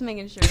okay. I'm just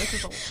making sure. This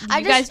is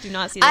you guys do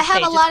not see this I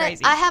have page. a lot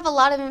it's crazy. I have a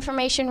lot of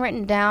information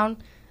written down,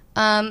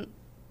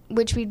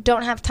 which we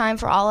don't have time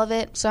for all of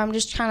it. So I'm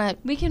just trying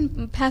to. We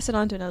can pass it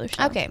on to another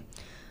show. Okay.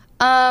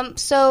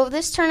 So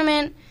this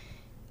tournament,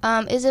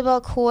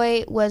 Isabel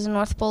Coy was a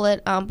North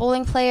Bullitt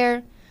bowling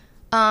player.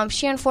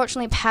 She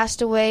unfortunately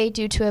passed away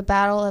due to a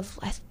battle of,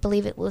 I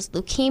believe it was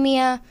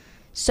leukemia.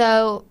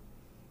 So,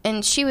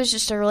 and she was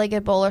just a really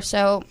good bowler.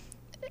 So,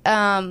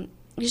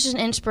 just an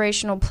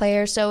inspirational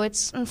player. So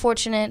it's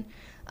unfortunate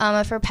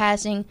of her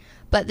passing,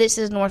 but this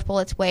is North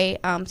Bullitt's way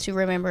to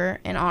remember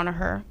and honor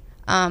her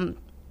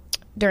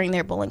during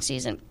their bowling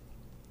season.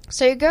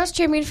 So your girls'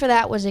 champion for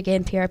that was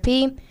again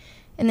PRP,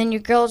 and then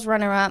your girls'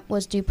 runner-up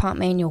was DuPont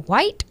Manual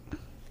White.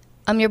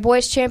 Your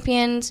boys'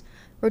 champions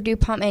were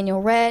DuPont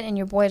Manual Red, and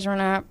your boys'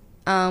 runner-up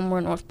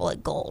were North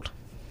Bullitt gold.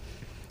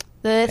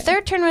 The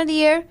third tournament of the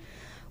year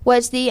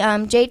was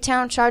the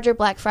J-Town Charger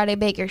Black Friday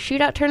Baker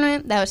Shootout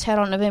Tournament. That was held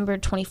on November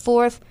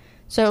 24th,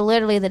 so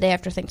literally the day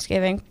after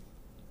Thanksgiving.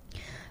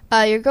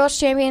 Your girls'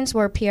 champions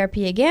were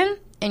PRP again,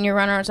 and your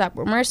runners-up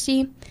were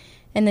Mercy.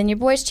 And then your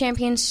boys'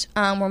 champions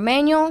were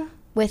Manual,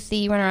 with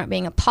the runner-up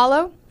being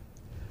Apollo.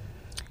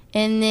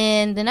 And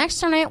then the next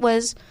tournament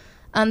was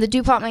the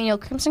DuPont Manual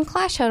Crimson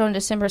Clash, held on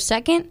December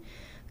 2nd.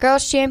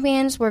 Girls'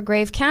 champions were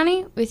Grave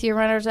County, with your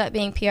runners-up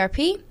being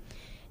PRP.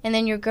 And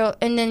then your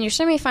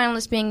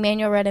semifinalists being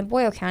Manual Red and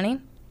Boyle County.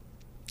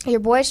 Your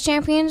boys'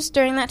 champions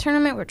during that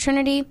tournament were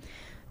Trinity.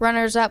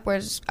 Runners-up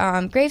was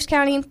Graves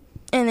County.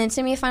 And then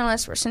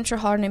semifinalists were Central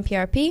Hardin and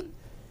PRP.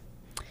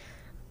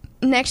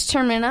 Next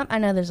tournament up, I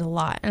know there's a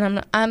lot,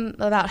 and I'm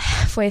about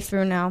halfway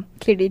through now.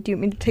 Katie, do you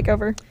want me to take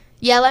over?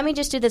 Yeah, let me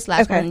just do this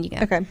last one, and you go.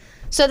 Okay.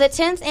 So the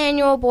 10th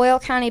annual Boyle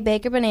County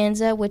Baker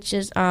Bonanza, which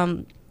is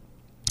it's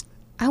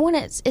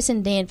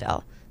in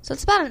Danville, so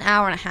it's about an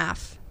hour and a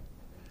half.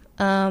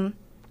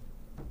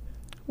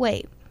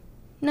 Wait,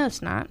 no,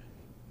 it's not.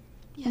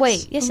 Yes.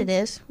 Wait, yes, it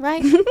is.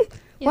 Right?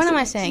 What am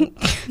I saying?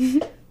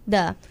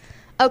 Duh.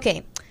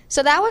 Okay.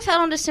 So that was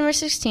held on December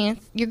 16th.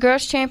 Your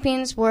girls'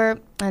 champions were,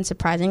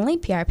 unsurprisingly,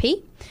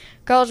 PRP.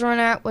 Girls'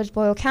 runner-up was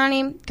Boyle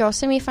County.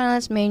 Girls'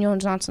 semifinalists, Manual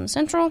and Johnson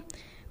Central.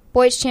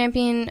 Boys'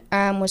 champion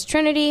was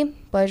Trinity.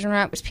 Boys'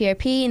 runner-up was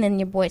PRP. And then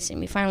your boys'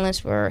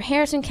 semifinalists were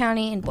Harrison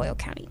County and Boyle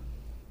County.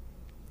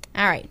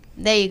 All right.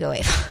 There you go,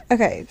 Ava.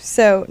 Okay,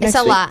 so it's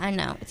a lot. I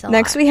know. It's a lot.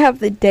 Next we have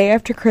the day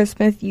after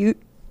Christmas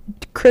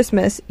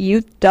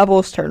Youth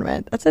Doubles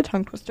Tournament. That's a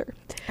tongue twister.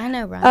 I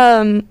know,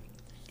 right?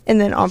 And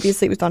then,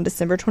 obviously, it was on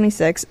December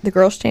 26th. The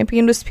girls'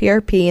 champion was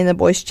PRP, and the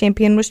boys'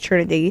 champion was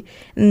Trinity,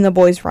 and the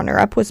boys'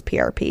 runner-up was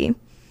PRP.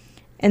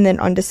 And then,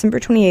 on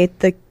December 28th,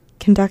 the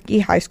Kentucky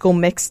High School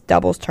Mixed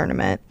Doubles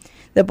Tournament.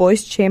 The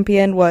boys'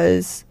 champion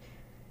was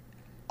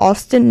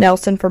Austin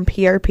Nelson from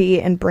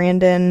PRP and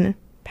Brandon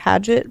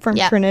Paget from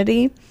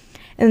Trinity.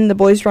 And the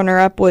boys'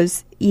 runner-up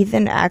was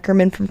Ethan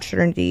Ackerman from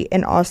Trinity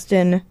and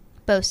Austin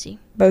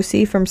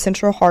Bosey from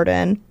Central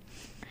Hardin.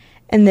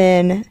 And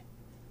then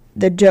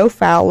the Joe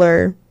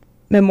Fowler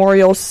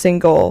Memorial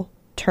Single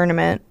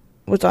Tournament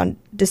was on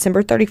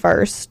December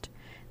 31st.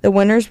 The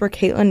winners were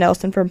Caitlin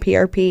Nelson from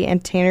PRP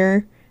and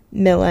Tanner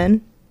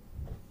Millen.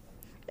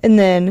 And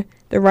then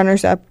the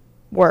runners-up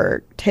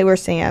were Taylor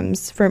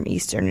Sams from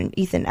Eastern and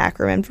Ethan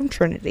Ackerman from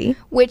Trinity.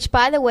 Which,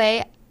 by the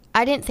way,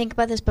 I didn't think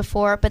about this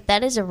before, but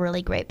that is a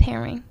really great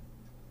pairing.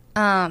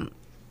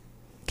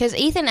 Because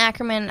Ethan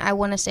Ackerman, I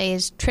want to say,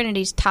 is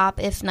Trinity's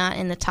top, if not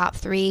in the top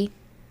 3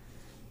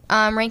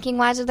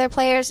 ranking-wise of their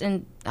players,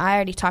 and I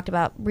already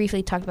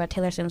briefly talked about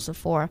Taylor Sims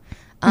before.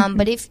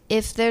 But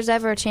if there's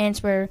ever a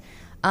chance where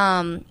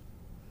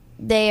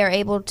they are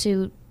able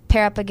to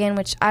pair up again,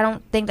 which I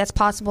don't think that's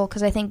possible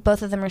because I think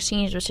both of them are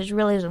seniors, which is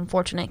really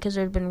unfortunate because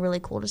it would have been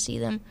really cool to see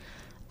them.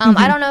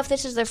 I don't know if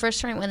this is their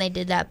first tournament when they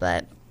did that,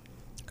 but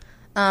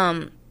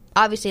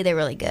obviously they're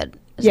really good.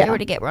 They were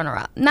to get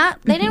runner-up.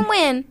 They didn't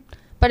win,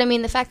 but I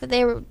mean the fact that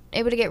they were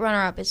able to get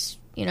runner-up is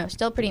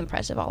still pretty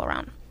impressive all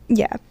around.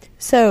 Yeah.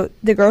 So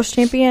the girls'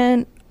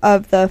 champion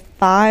of the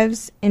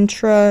Fives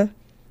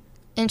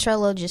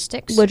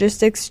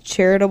Logistics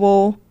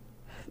Charitable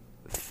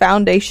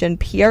Foundation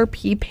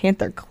PRP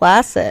Panther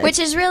Classic, which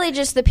is really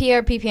just the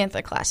PRP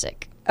Panther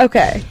Classic.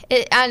 Okay.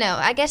 I know.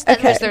 I guess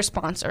that was their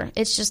sponsor.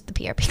 It's just the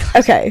PRP Classic.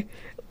 Okay.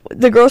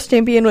 The girls'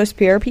 champion was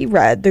PRP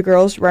Red. The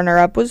girls'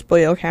 runner-up was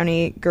Boyle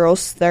County.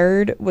 Girls'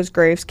 third was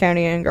Graves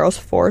County, and girls'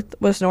 fourth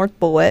was North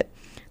Bullitt.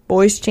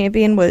 Boys'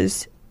 champion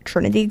was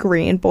Trinity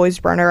Green.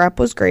 Boys' runner-up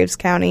was Graves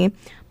County.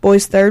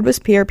 Boys' third was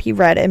PRP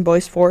Red, and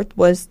boys' fourth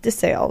was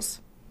DeSales.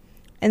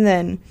 And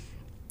then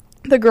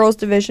the girls'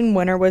 division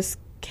winner was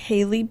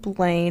Kaylee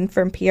Blaine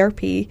from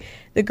PRP.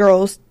 The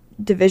girls'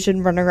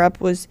 division runner-up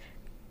was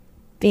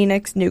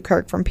Phoenix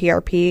Newkirk from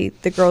PRP.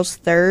 The girls'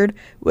 third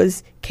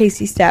was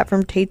Casey Stapp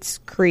from Tate's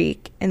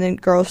Creek. And then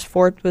girls'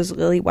 fourth was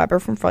Lily Weber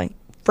from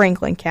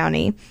Franklin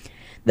County.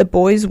 The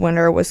boys'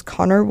 winner was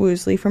Connor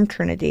Woosley from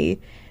Trinity.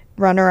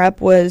 Runner-up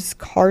was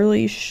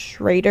Carly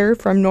Schrader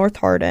from North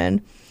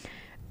Hardin.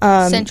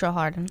 Central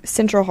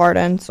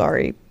Hardin,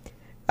 sorry.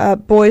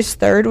 Boys'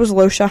 third was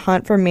Losha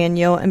Hunt from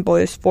Manual, and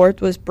boys' fourth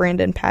was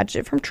Brandon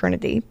Paget from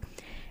Trinity.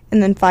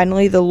 And then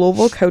finally, the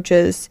Louisville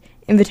Coaches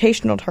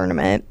Invitational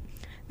Tournament.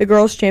 The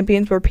girls'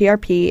 champions were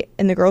PRP,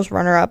 and the girls'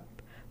 runner-up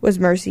was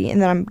Mercy.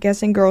 And then I'm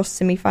guessing girls'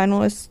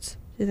 semifinalists.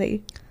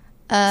 Is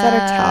that a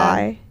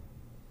tie?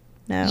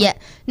 No. Yeah.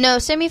 No,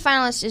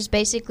 semifinalist is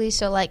basically,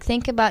 so, like,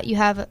 think about you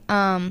have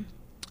a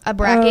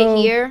bracket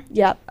here.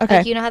 Yeah, okay.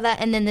 Like, you know how that,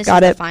 and then this is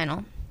the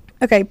final.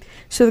 Okay,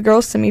 so the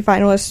girls'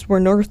 semifinalists were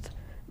North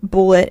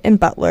Bullitt and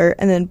Butler,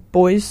 and then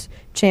boys'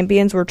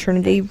 champions were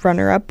Trinity.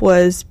 Runner-up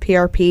was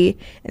PRP,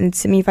 and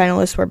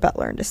semifinalists were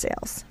Butler and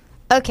DeSales.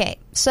 Okay,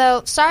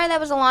 so sorry that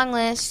was a long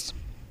list.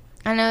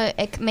 I know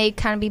it may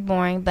kind of be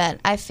boring, but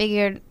I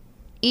figured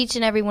each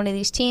and every one of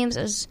these teams,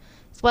 as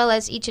well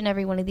as each and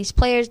every one of these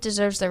players,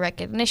 deserves the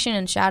recognition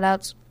and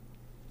shout-outs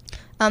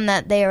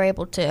that they are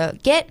able to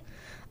get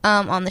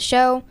on the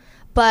show.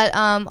 But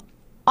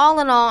all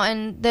in all,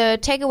 and the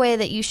takeaway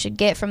that you should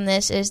get from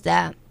this is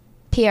that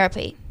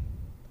PRP.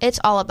 It's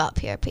all about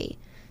PRP.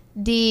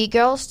 The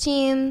girls'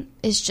 team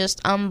is just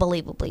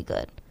unbelievably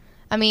good.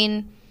 I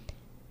mean,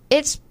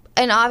 it's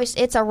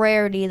a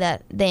rarity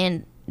that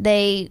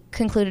they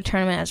conclude a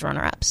tournament as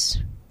runner-ups.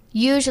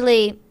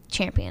 Usually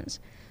champions,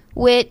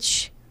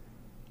 which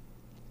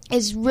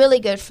is really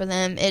good for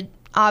them. It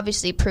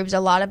obviously proves a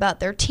lot about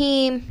their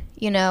team,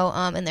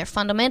 and their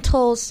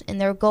fundamentals,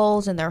 and their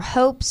goals, and their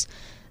hopes,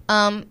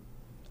 and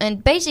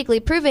basically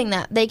proving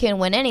that they can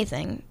win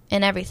anything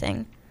and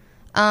everything.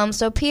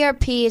 So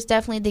PRP is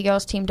definitely the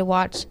girls' team to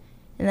watch,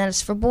 and that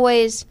is for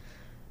boys.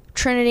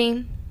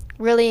 Trinity,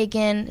 really,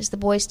 again, is the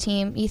boys'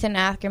 team. Ethan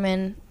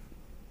Ackerman,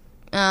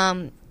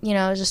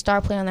 is a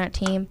star player on that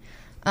team.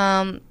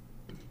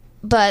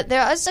 But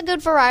there is a good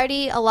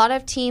variety. A lot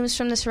of teams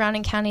from the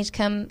surrounding counties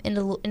come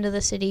into the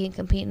city and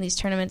compete in these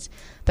tournaments.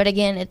 But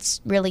again,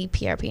 it's really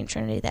PRP and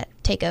Trinity that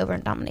take over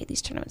and dominate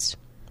these tournaments.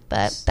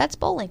 But that's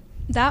bowling.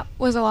 That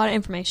was a lot of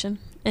information.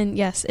 And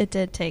yes, it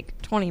did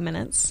take 20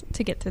 minutes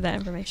to get through that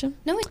information.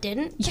 No, it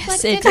didn't.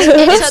 Yes, it did.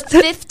 It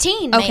took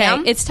 15, okay,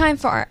 ma'am. it's time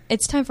for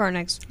our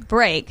next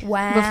break.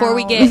 Wow. Before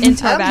we get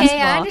into our okay,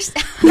 basketball. I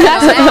understand.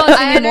 Basketball is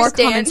going to be more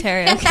understand.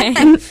 commentary,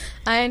 okay?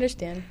 I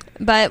understand.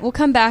 But we'll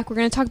come back. We're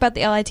going to talk about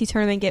the LIT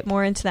tournament, get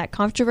more into that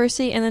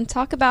controversy, and then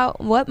talk about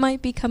what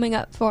might be coming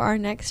up for our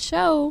next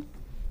show.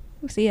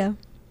 We'll see ya.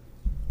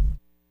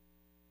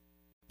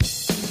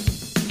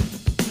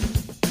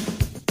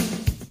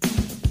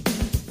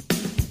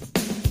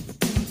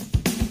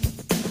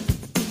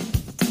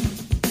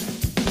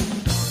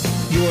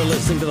 You're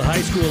listening to the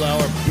High School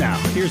Hour. Now,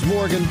 here's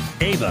Morgan,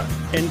 Ava,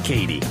 and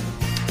Katie.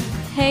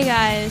 Hey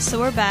guys, so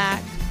we're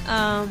back.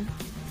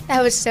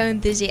 That was so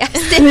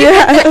enthusiastic.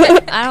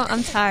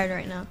 I'm tired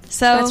right now.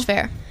 So that's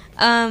fair.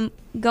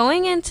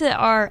 Going into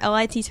our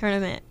LIT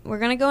tournament, we're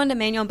going to go into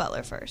Manual and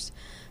Butler first.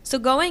 So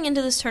going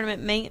into this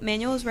tournament,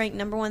 Manual was ranked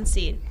number 1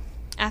 seed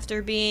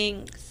after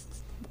being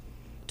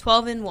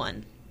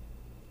 12-1.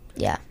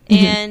 Yeah.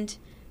 And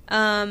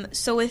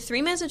so with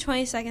 3 minutes and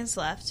 20 seconds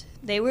left,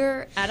 they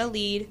were at a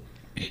lead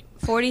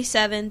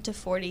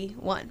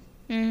 47-41.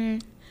 Mm-hmm.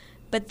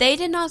 But they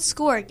did not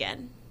score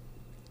again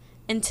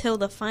until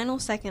the final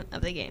second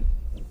of the game.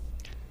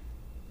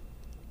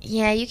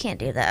 Yeah, you can't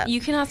do that. You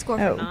cannot score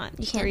for not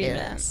you can't 3 do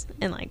minutes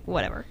and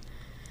whatever.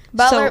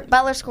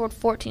 Butler scored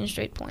 14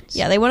 straight points.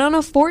 Yeah, they went on a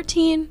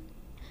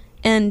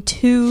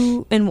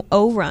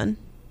 14-2-0 run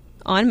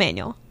on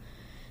Manual.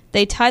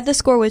 They tied the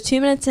score with 2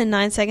 minutes and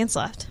 9 seconds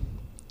left.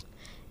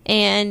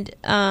 And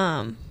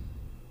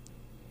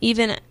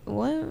even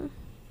what?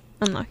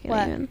 I'm not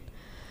gonna even.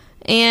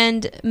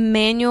 And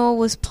Manual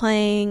was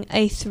playing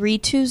a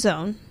 3-2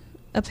 zone,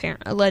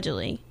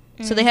 allegedly.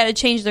 So they had to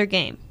change their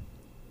game.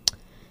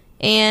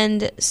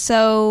 And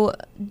so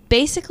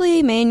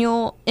basically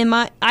Manual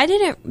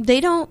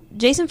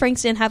Jason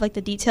Franks didn't have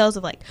the details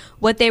of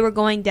what they were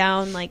going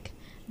down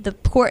the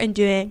court and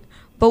doing.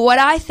 But what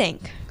I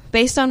think,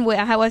 based on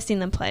how I've seen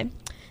them play,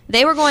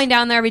 they were going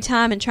down there every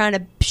time and trying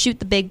to shoot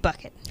the big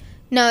bucket.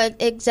 No,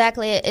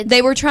 exactly.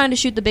 They were trying to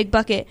shoot the big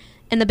bucket,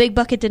 and the big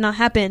bucket did not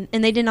happen,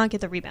 and they did not get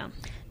the rebound.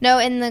 No,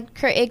 in the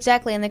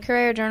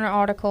Courier Journal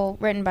article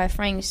written by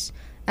Franks,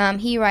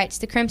 he writes,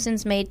 the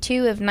Crimsons made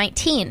 2 of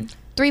 19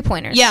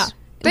 three-pointers. Yeah.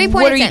 3-point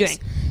What are you attempts,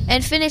 doing?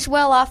 and finished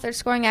well off their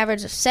scoring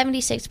average of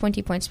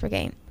 76.2 points per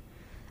game.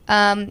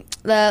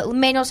 The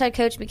Manual's head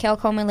coach, Mikhail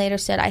Coleman, later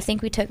said, I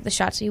think we took the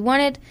shots we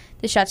wanted,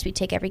 the shots we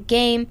take every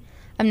game.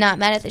 I'm not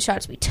mad at the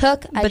shots we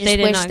took. I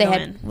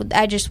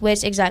just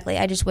wish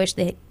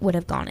they would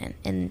have gone in,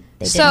 and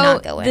they did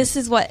not go in. This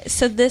is where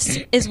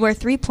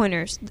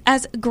 3-pointers,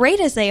 as great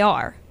as they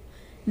are,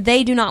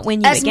 they do not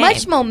win you a game.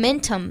 As much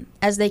momentum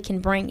as they can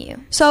bring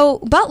you. So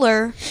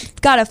Butler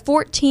got a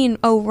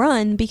 14-0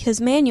 run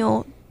because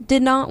Manual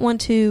did not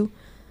want to,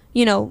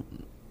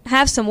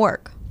 have some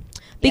work.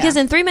 Because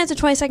in 3 minutes and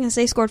 20 seconds,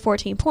 they scored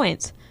 14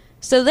 points.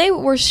 So they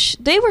were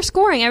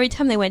scoring every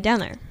time they went down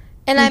there.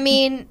 And I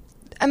mean,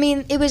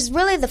 it was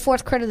really the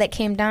fourth quarter that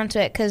came down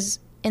to it, because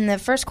in the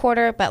first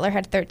quarter, Butler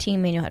had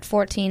 13, Manual had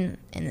 14.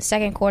 In the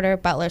second quarter,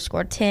 Butler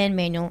scored 10,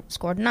 Manual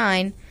scored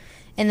 9.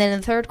 And then in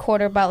the third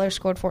quarter, Butler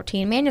scored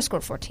 14, Manual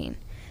scored 14.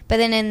 But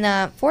then in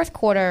the fourth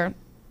quarter,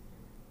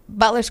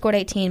 Butler scored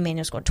 18,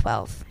 Manual scored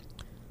 12.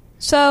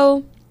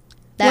 So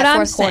that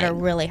fourth quarter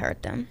really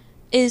hurt them.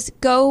 Is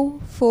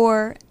go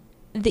for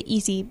the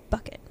easy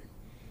bucket.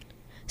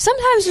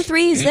 Sometimes the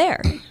 3 is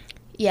there.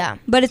 Yeah.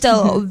 But it's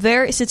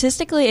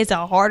statistically, it's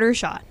a harder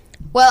shot.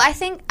 Well, I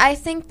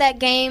think that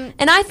game...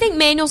 And I think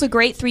Manual's a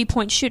great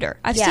 3-point shooter.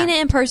 I've seen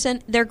it in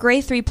person. They're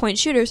great 3-point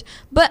shooters.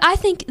 But I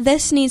think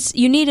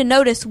you need to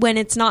notice when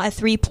it's not a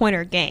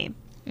 3-pointer game.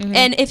 Mm-hmm.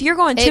 And if you're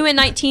going 2 and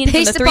 19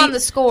 from the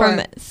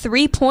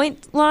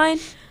 3-point line,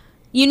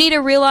 you need to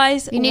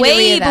realize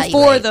way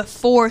before the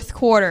fourth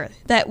quarter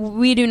that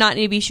we do not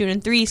need to be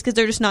shooting threes because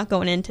they're just not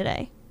going in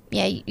today.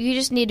 Yeah, you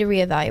just need to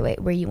reevaluate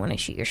where you want to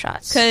shoot your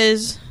shots.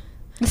 Because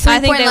I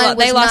think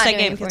they lost that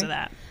game because of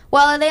that.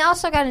 Well, they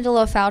also got into a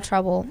little foul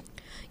trouble.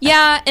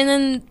 Yeah, and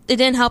then it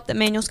didn't help that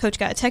Manuel's coach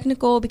got a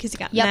technical because he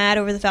got mad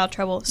over the foul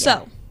trouble.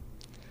 So,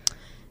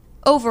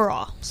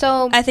 overall,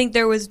 I think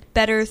there was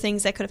better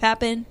things that could have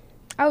happened.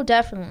 Oh,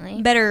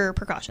 definitely. Better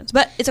precautions,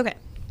 but it's okay.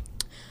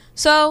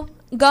 So,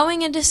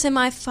 going into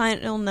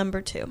semifinal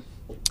number 2,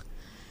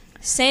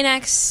 St.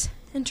 X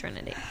and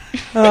Trinity.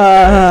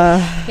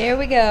 Here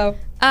we go.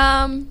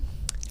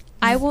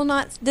 I will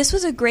not. This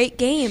was a great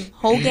game.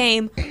 Whole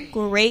game.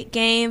 Great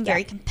game.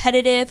 Very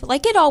competitive.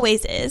 Like it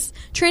always is.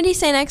 Trinity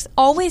St. X,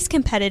 always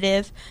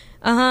competitive.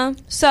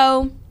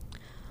 So,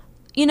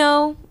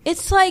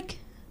 it's like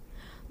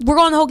we're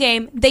going the whole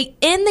game. They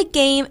end the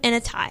game in a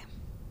tie.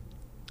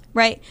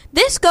 Right?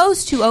 This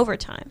goes to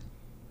overtime.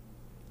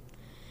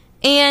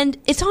 And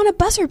it's on a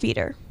buzzer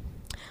beater.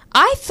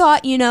 I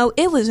thought,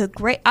 it was a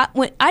great... I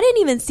didn't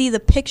even see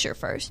the picture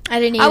first. I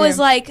didn't either. I was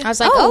like,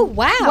 oh,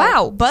 wow.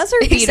 Wow, buzzer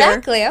beater.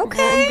 Exactly, okay.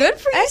 Well, good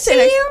for you, I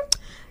see you.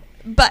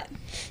 But,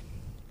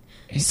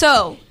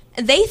 so,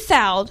 they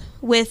fouled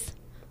with,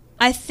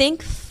 I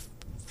think,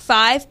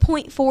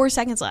 5.4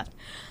 seconds left.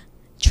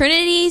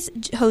 Trinity's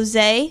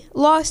Jose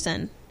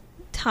Lawson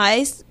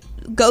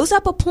goes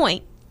up a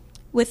point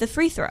with a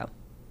free throw.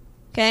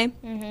 Okay?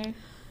 Mm-hmm.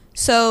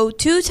 So,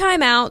 2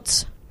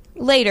 timeouts...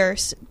 later,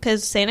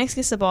 because St. X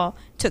gets the ball,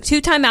 took 2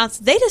 timeouts.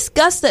 They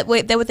discussed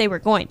what they were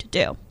going to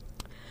do.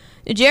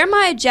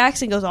 Jeremiah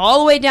Jackson goes all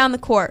the way down the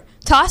court,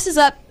 tosses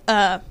up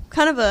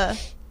kind of a,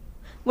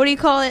 what do you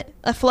call it?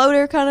 A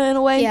floater, kind of in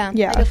a way? Yeah.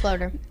 Like a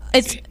floater.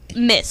 It's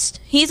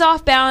missed. He's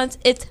off balance.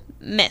 It's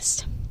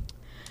missed.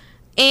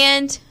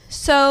 And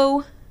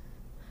so,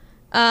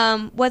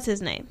 what's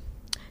his name?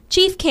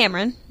 Chief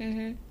Cameron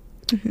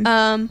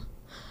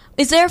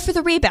is there for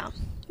the rebound.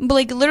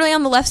 Like, literally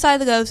on the left side of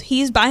the goes,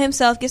 he's by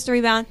himself, gets the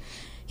rebound.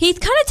 He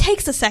kind of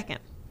takes a second.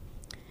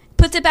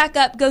 Puts it back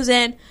up, goes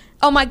in.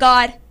 Oh, my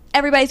God.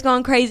 Everybody's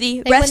going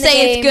crazy. Refs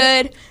say it's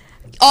good.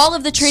 All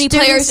of the Trinity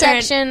players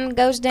section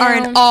goes down. Are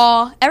in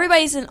awe.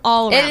 Everybody's in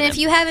awe around And if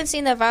you haven't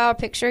seen the viral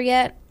picture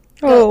yet,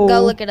 go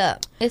look it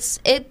up.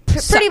 It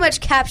pretty much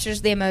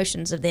captures the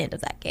emotions of the end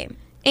of that game.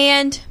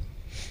 And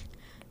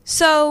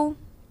so,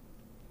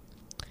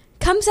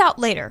 comes out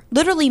later,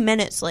 literally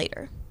minutes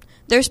later.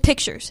 There's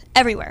pictures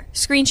everywhere,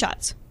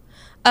 screenshots,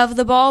 of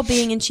the ball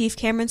being in Chief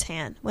Cameron's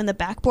hand when the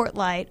backboard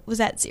light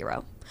was at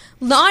 0.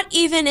 Not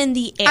even in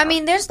the air. I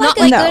mean, there's like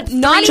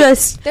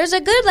there's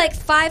a good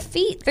 5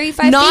 feet, 3-5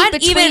 feet not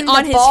between even the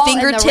on his ball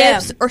fingertips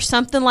and the rim. or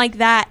something like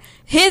that.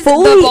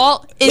 The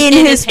ball is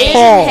in his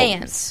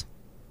hands.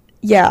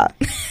 Yeah.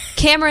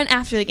 Cameron,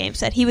 after the game,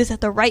 said he was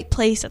at the right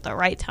place at the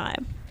right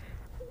time.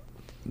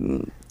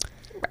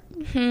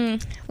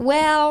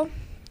 Well,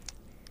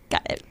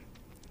 got it.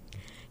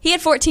 He had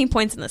 14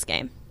 points in this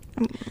game.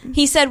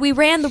 He said, we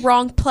ran the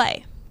wrong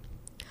play,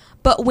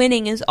 but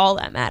winning is all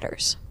that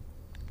matters.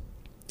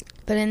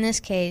 But in this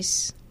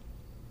case,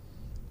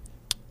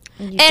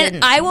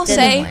 I will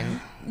say,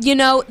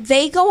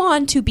 they go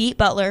on to beat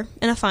Butler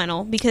in a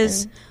final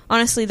because,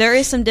 honestly, there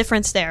is some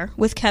difference there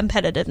with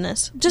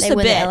competitiveness. Just a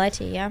bit. They win the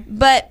LIT, yeah.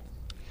 But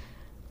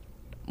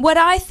what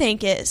I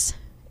think is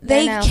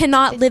they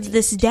cannot live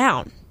this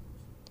down.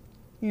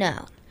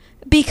 No.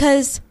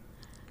 Because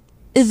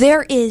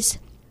there is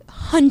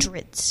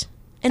hundreds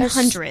and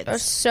hundreds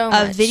of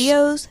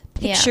videos,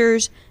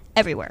 pictures,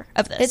 everywhere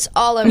of this. It's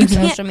all over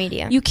social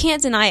media. You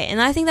can't deny it.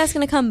 And I think that's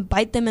going to come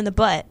bite them in the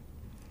butt.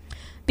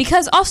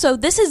 Because also,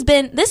 this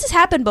has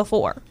happened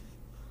before.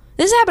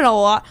 This has happened a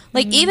lot.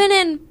 Like, even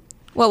in,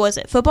 what was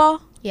it,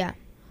 football? Yeah.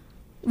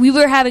 We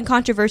were having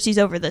controversies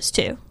over this,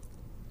 too.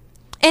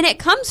 And it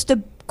comes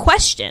to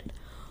question,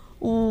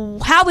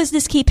 how does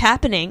this keep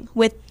happening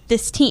with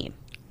this team?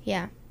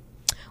 Yeah.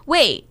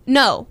 Wait,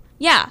 no.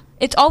 Yeah,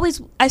 it's always,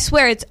 I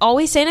swear, it's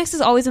always, St. X is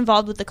always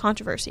involved with the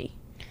controversy.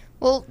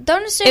 Well,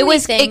 don't assume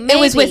anything. It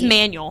was with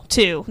Manuel,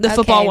 too. The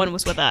football one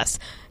was with us.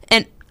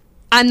 And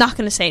I'm not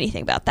going to say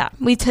anything about that.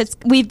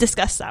 We've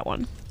discussed that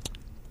one.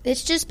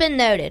 It's just been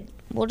noted.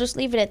 We'll just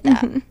leave it at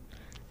that.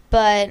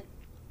 But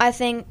I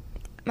think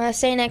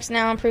St. X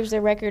now improves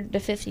their record to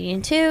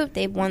 50-2.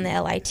 They've won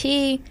the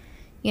LIT.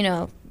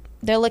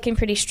 They're looking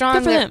pretty strong.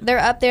 Good for them. They're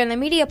up there in the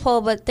media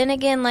poll, but then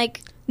again,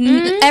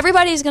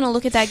 everybody's going to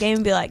look at that game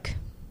and be like,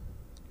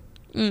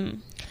 right.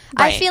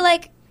 I feel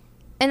like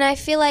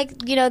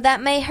that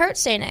may hurt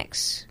St.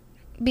 X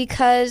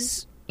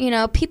because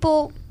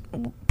people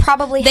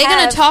probably they're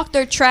going to talk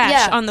their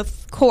trash on the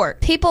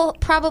court. People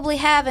probably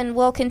have and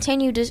will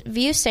continue to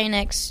view St.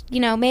 X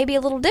maybe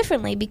a little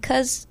differently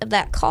because of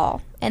that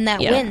call and that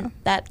win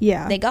that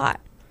they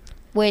got,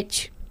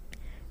 which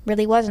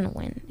really wasn't a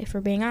win if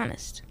we're being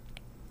honest.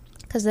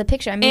 Because the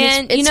picture,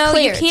 it's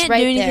clear. You can't do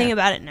anything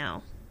about it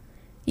now.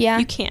 Yeah,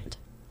 you can't.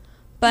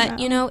 But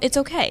it's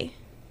okay.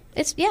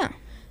 It's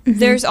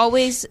There's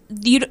always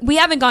we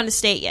haven't gone to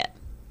state yet.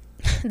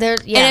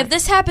 And if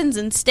this happens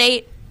in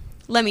state,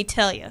 let me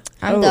tell you,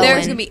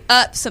 there's gonna be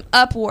some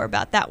uproar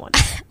about that one.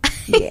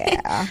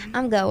 Yeah,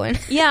 I'm going.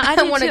 Yeah,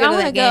 I want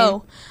to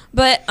go.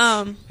 But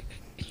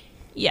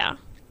yeah.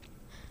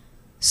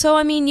 So,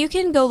 I mean, you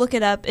can go look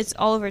it up. It's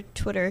all over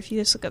Twitter if you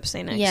just look up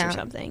St. X Yeah. or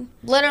something.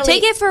 Literally.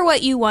 Take it for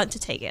what you want to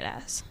take it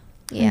as.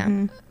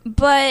 Yeah.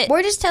 But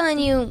We're just telling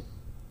you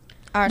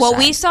our what side,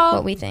 we saw,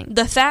 what we think.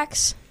 the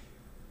facts,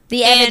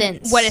 The and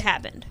evidence. what had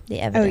happened. The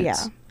Oh, evidence.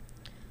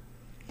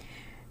 yeah.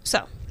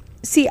 So,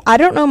 See, I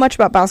don't know much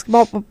about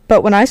basketball,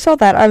 but when I saw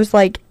that, I was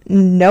like,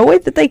 no way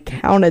that they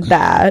counted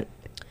that.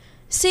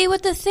 see,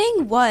 what the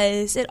thing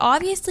was, it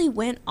obviously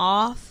went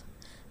off,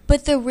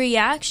 but the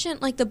reaction,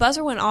 like the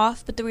buzzer went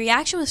off, but the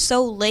reaction was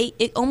so late,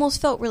 it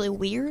almost felt really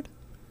weird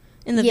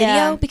in the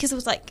Yeah. video because it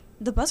was like,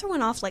 the buzzer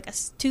went off like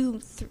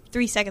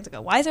 3 seconds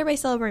ago. Why is everybody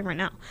celebrating right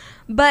now?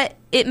 But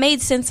it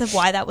made sense of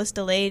why that was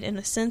delayed in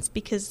a sense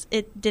because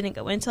it didn't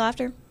go until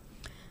after.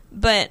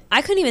 But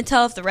I couldn't even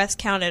tell if the refs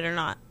counted or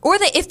not, or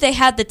if they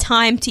had the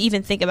time to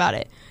even think about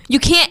it. You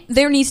can't.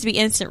 There needs to be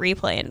instant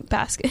replay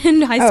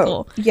in high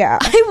school. Yeah.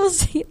 I will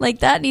see. Like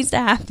that needs to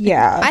happen.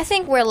 Yeah. I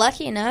think we're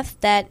lucky enough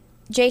that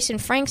Jason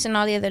Franks and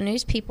all the other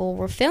news people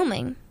were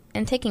filming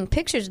and taking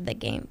pictures of the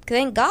game.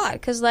 Thank God,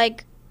 because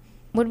like,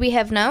 would we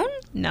have known?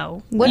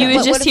 No, What- you would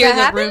what just if hear that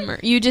the happened? rumor.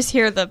 You just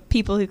hear the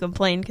people who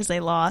complain because they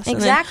lost. And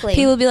then Exactly.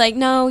 people would be like,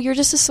 "No, you're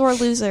just a sore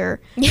loser."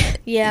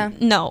 Yeah.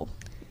 No,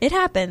 it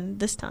happened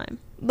this time.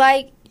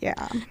 Like,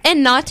 yeah.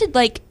 And not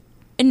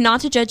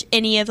to judge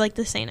any of like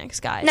the St.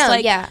 X guys. No,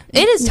 like, yeah.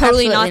 it is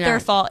totally Absolutely not their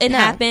not. fault. It No.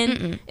 happened.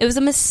 Mm-mm. It was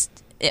a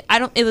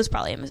It was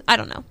probably I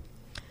don't know,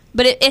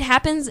 but it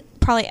happens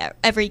probably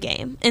every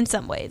game in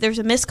some way. There's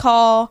a missed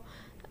call,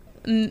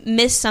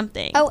 miss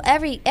something. oh,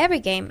 every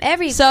game,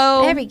 every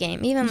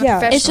game, even the Yeah.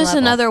 professional it's just level.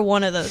 another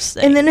one of those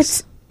things. And then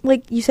it's,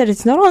 like you said,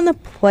 it's not on the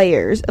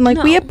players. And,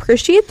 like, we No.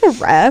 appreciate the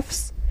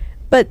refs,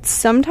 but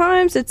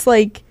sometimes it's,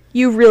 like,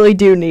 you really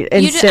do need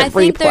instant I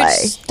think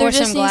replay. there Or just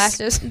some needs,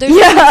 glasses. there just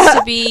Yeah. needs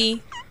to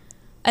be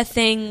a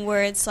thing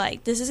where it's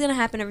like this is going to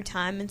happen every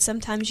time, and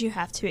sometimes you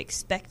have to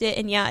expect it.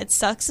 And yeah, it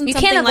sucks. In You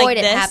something can't avoid like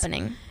it this.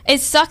 happening. It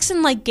sucks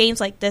in like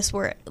games like this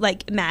where it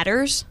like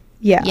matters.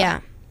 Yeah. Yeah.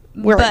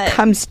 Where but- it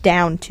comes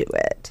down to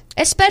it.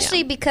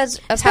 Especially because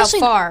of Especially-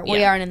 how far we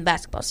yeah. are in the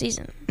basketball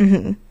season.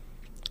 Mm-hmm.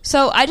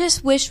 So I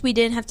just wish we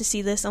didn't have to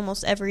see this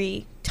almost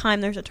every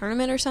time there's a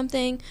tournament or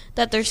something.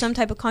 That there's some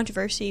type of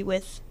controversy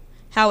with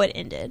how it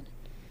ended.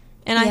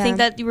 And I Yeah. think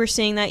that we're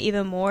seeing that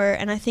even more.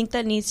 And I think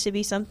that needs to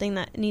be something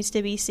that needs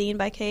to be seen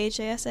by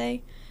KHJSA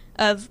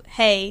of,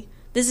 hey,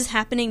 this is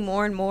happening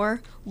more and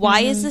more.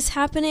 Why is this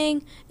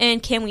happening?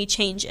 And can we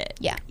change it?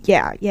 Yeah.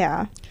 Yeah,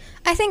 yeah.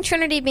 I think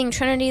Trinity being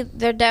Trinity,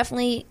 they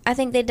definitely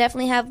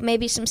have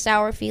maybe some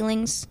sour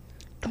feelings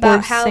about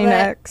Towards how St.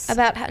 that, X.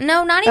 about how,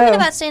 no, not even Oh.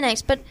 about St.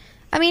 X, but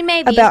I mean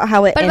maybe About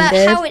how it but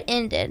ended. about how it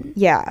ended.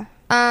 Yeah.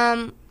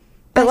 I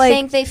But, like-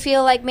 think they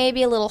feel like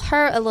maybe a little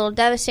hurt, a little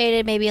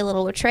devastated, maybe a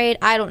little betrayed.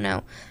 I don't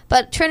know.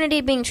 But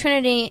Trinity being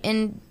Trinity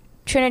and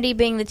Trinity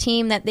being the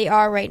team that they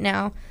are right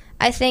now,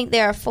 I think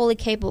they are fully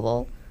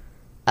capable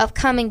of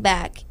coming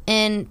back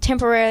and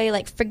temporarily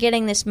like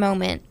forgetting this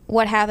moment,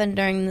 what happened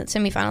during the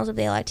semifinals of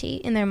the LIT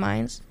in their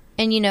minds,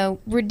 and not even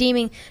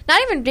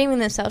redeeming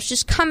themselves,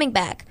 just coming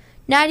back,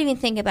 not even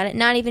thinking about it,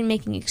 not even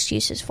making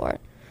excuses for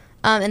it,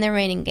 in the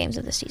remaining games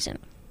of the season.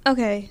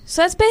 Okay,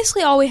 so that's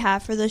basically all we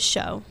have for this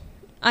show.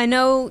 I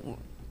know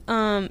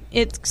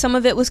some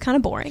of it was kind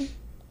of boring.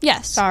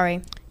 Yes.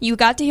 Sorry. You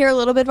got to hear a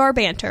little bit of our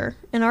banter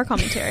and our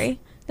commentary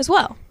as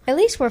well. At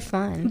least we're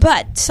fun.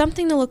 But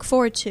something to look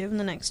forward to in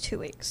the next 2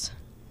 weeks.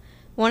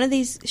 One of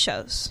these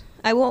shows,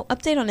 I will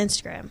update on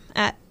Instagram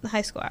at the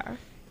High School Hour.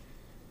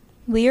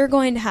 We are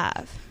going to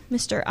have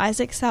Mr.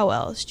 Isaac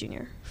Sowells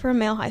Jr. for a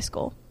male high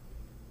school.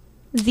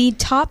 The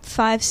top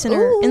 5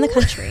 center in the Ooh.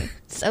 country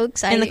So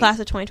exciting. in the class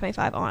of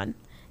 2025 on.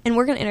 And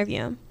we're going to interview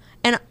him.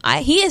 And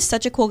he is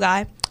such a cool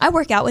guy. I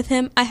work out with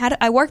him.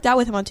 I worked out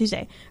with him on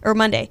Tuesday or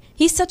Monday.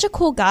 He's such a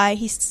cool guy.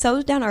 He's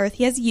so down to earth.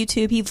 He has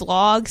YouTube. He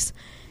vlogs.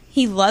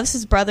 He loves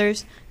his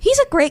brothers. He's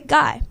a great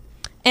guy.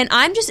 And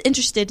I'm just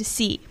interested to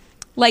see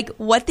like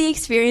what the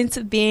experience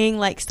of being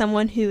like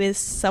someone who is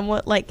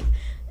somewhat like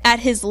at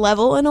his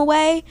level in a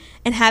way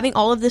and having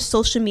all of this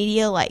social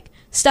media like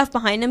stuff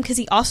behind him, because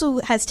he also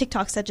has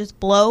TikToks that just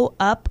blow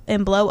up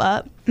and blow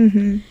up.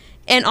 Mm-hmm.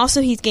 And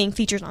also he's getting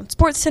features on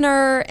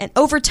SportsCenter and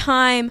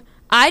Overtime.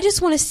 I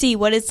just want to see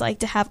what it's like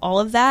to have all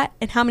of that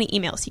and how many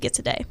emails he gets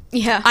a day.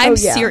 Yeah. I'm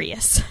yeah.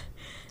 serious.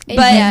 But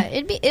But- yeah,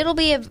 it'll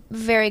be a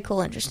very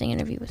cool, interesting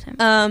interview with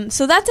him.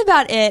 So that's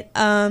about it.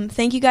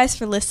 Thank you guys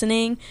for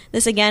listening.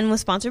 This again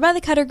was sponsored by the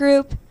Cutter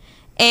Group.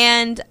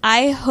 And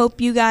I hope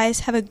you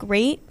guys have a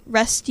great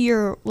rest of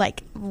your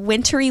like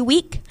wintry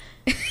week.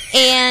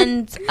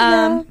 And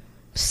stay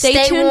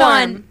Stay tuned warm.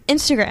 on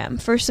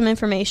Instagram for some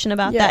information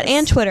about that, Yes.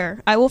 and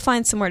Twitter. I will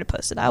find somewhere to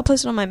post it. I'll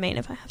post it on my main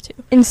if I have to.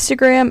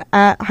 Instagram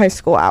at High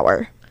School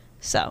Hour.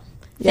 So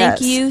Yes.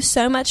 thank you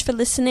so much for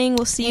listening.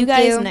 We'll see you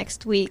Thank guys you.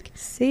 next week.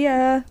 See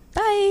ya.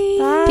 Bye.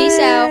 Bye. Peace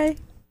out.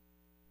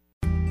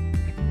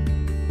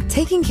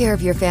 Taking care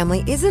of your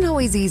family isn't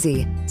always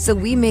easy, so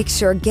we make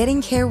sure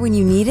getting care when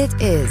you need it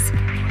is.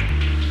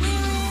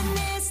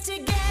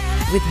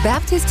 With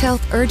Baptist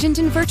Health Urgent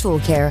and Virtual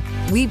Care,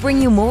 we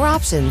bring you more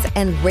options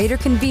and greater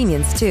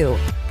convenience too.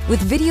 with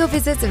video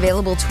visits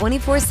available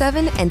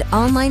 24/7 and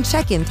online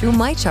check-in through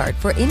MyChart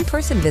for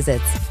in-person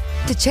visits.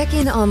 To check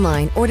in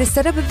online or to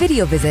set up a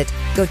video visit,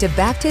 go to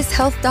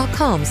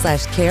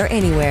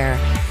baptisthealth.com/careanywhere.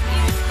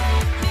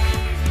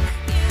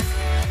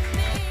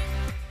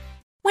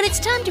 When it's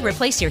time to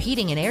replace your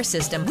heating and air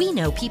system, we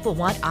know people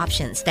want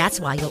options. That's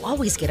why you'll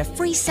always get a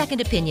free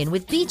second opinion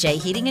with BJ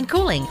Heating and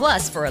Cooling.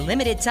 Plus, for a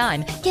limited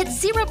time, get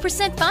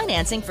 0%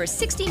 financing for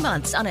 60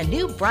 months on a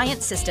new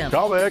Bryant system.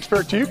 Call the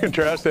experts you can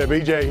trust at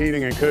BJ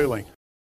Heating and Cooling.